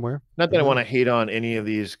flashing right. somewhere. Not Who that I want to knows? hate on any of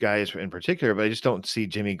these guys in particular, but I just don't see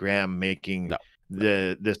Jimmy Graham making No.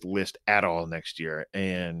 this list at all next year,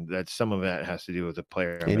 and that some of that has to do with the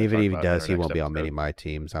player I'm And going to even talk if he about in does, our he next won't be on many episode. of my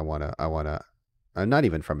teams. I wanna, not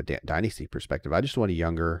even from a dynasty perspective. I just want a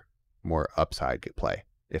younger, more upside play.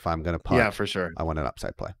 If I'm gonna Yeah, punt, for sure. I want an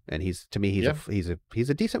upside play. And he's to me, Yeah, he's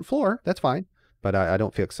a decent floor. That's fine, but I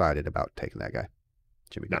don't feel excited about taking that guy,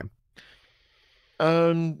 Jimmy no.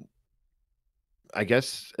 Graham. I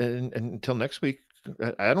guess until next week,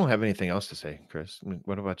 I don't have anything else to say, Chris. I mean,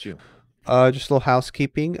 what about you? Just a little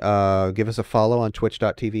housekeeping. Give us a follow on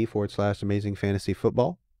twitch.tv/Amazing Fantasy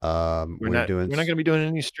Football. We're doing we're not gonna be doing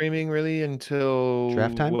any streaming really draft until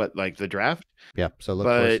time. what, like the draft? Yeah, so look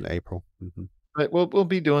for us But in April. we'll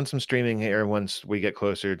be doing some streaming here once we get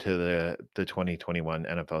closer to the 2021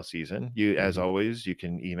 NFL season. You, as Hmm. always, you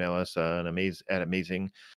can email us at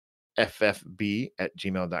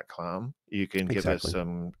amazingffb@gmail.com.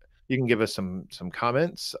 Exactly. You can give us some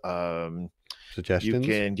comments. You Suggestions.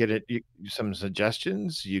 can some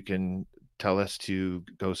suggestions. You can tell us to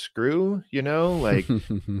go screw, like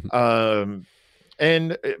um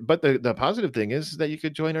but the positive thing is that you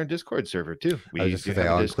could join our Discord server too. I was We just do gonna say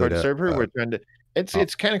have a I'll include Discord server. We're trying to I'll,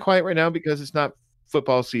 it's kind of quiet right now because it's not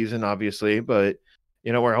football season, obviously, but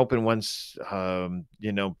we're hoping once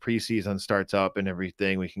preseason starts up and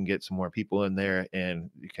everything, we can get some more people in there and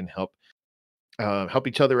you can help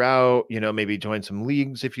each other out, maybe join some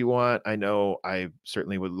leagues if you want. I know I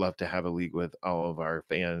certainly would love to have a league with all of our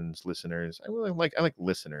fans, listeners. I like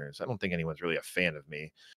listeners. I don't think anyone's really a fan of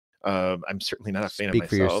me. I'm certainly not a fan of speak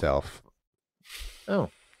for myself. yourself. Oh,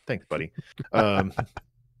 thanks, buddy. Um,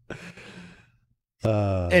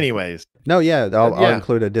 uh, anyways, no, yeah, I'll yeah,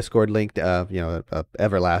 include a Discord link, a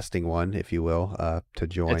everlasting one, if you will, to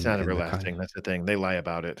it's join not in the everlasting. That's the thing. They lie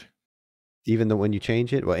about it. even though when you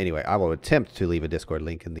change it. Well, anyway, I will attempt to leave a Discord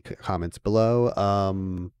link in the comments below.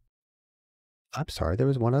 I'm sorry, there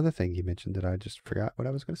was one other thing you mentioned that I just forgot what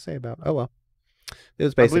I was going to say about. Oh well, it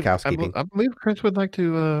was basic housekeeping. I believe Chris would like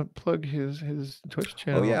to plug his Twitch Oh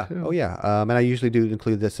channel yeah, oh too. yeah. And I usually do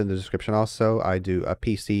include this in the description. Also, I do a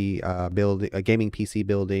PC building, a gaming PC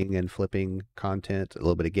building and flipping content. A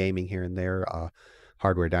little bit of gaming here and there.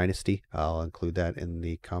 Hardware Dynasty. I'll include that in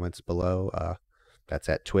the comments below. That's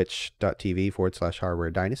at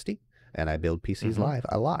twitch.tv/Hardware Dynasty, and I build PCs Hmm. live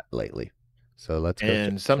a lot lately. So let's go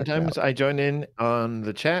And check it sometimes out. I join in on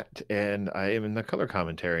the chat, and I am in the color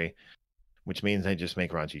commentary, which means I just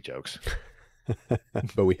make raunchy jokes.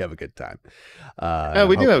 But we have a good time. Oh,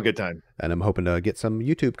 we do have a good time. And I'm hoping to get some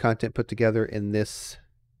YouTube content put together in this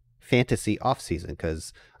fantasy off season,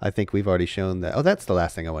 because I think we've already shown that. Oh, that's the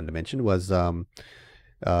last thing I wanted to mention was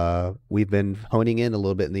we've been honing in a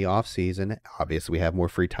little bit in the off season. Obviously, we have more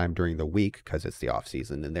free time during the week because it's the off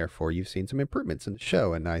season, and therefore you've seen some improvements in the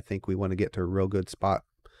show. And I think we want to get to a real good spot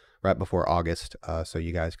right before August, so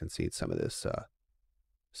you guys can see some of this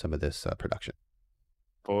production.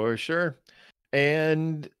 For sure.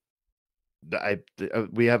 And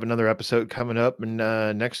we have another episode coming up in,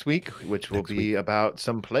 next week, which will be about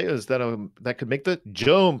some players that could make the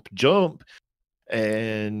jump.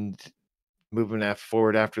 And moving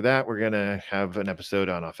forward after that, we're gonna have an episode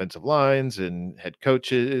on offensive lines and head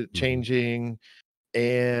coaches changing,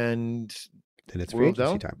 and Then it's free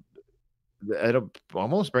agency time. it'll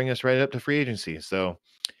almost bring us right up to free agency. So,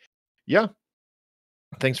 yeah.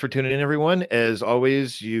 Thanks for tuning in, everyone. As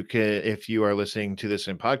always, if you are listening to this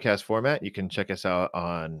in podcast format, you can check us out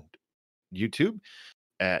on YouTube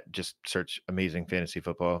just search Amazing Fantasy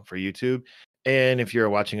Football for YouTube. And if you're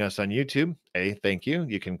watching us on YouTube, thank you.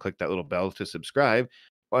 You can click that little bell to subscribe.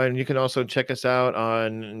 And you can also check us out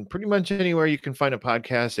on pretty much anywhere you can find a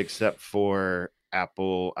podcast except for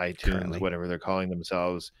Apple, iTunes, Currently. whatever they're calling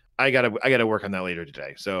themselves. I gotta work on that later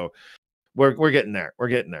today. So we're getting there. We're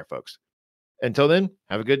getting there, folks. Until then,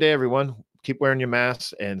 have a good day, everyone. Keep wearing your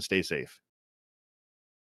masks and stay safe.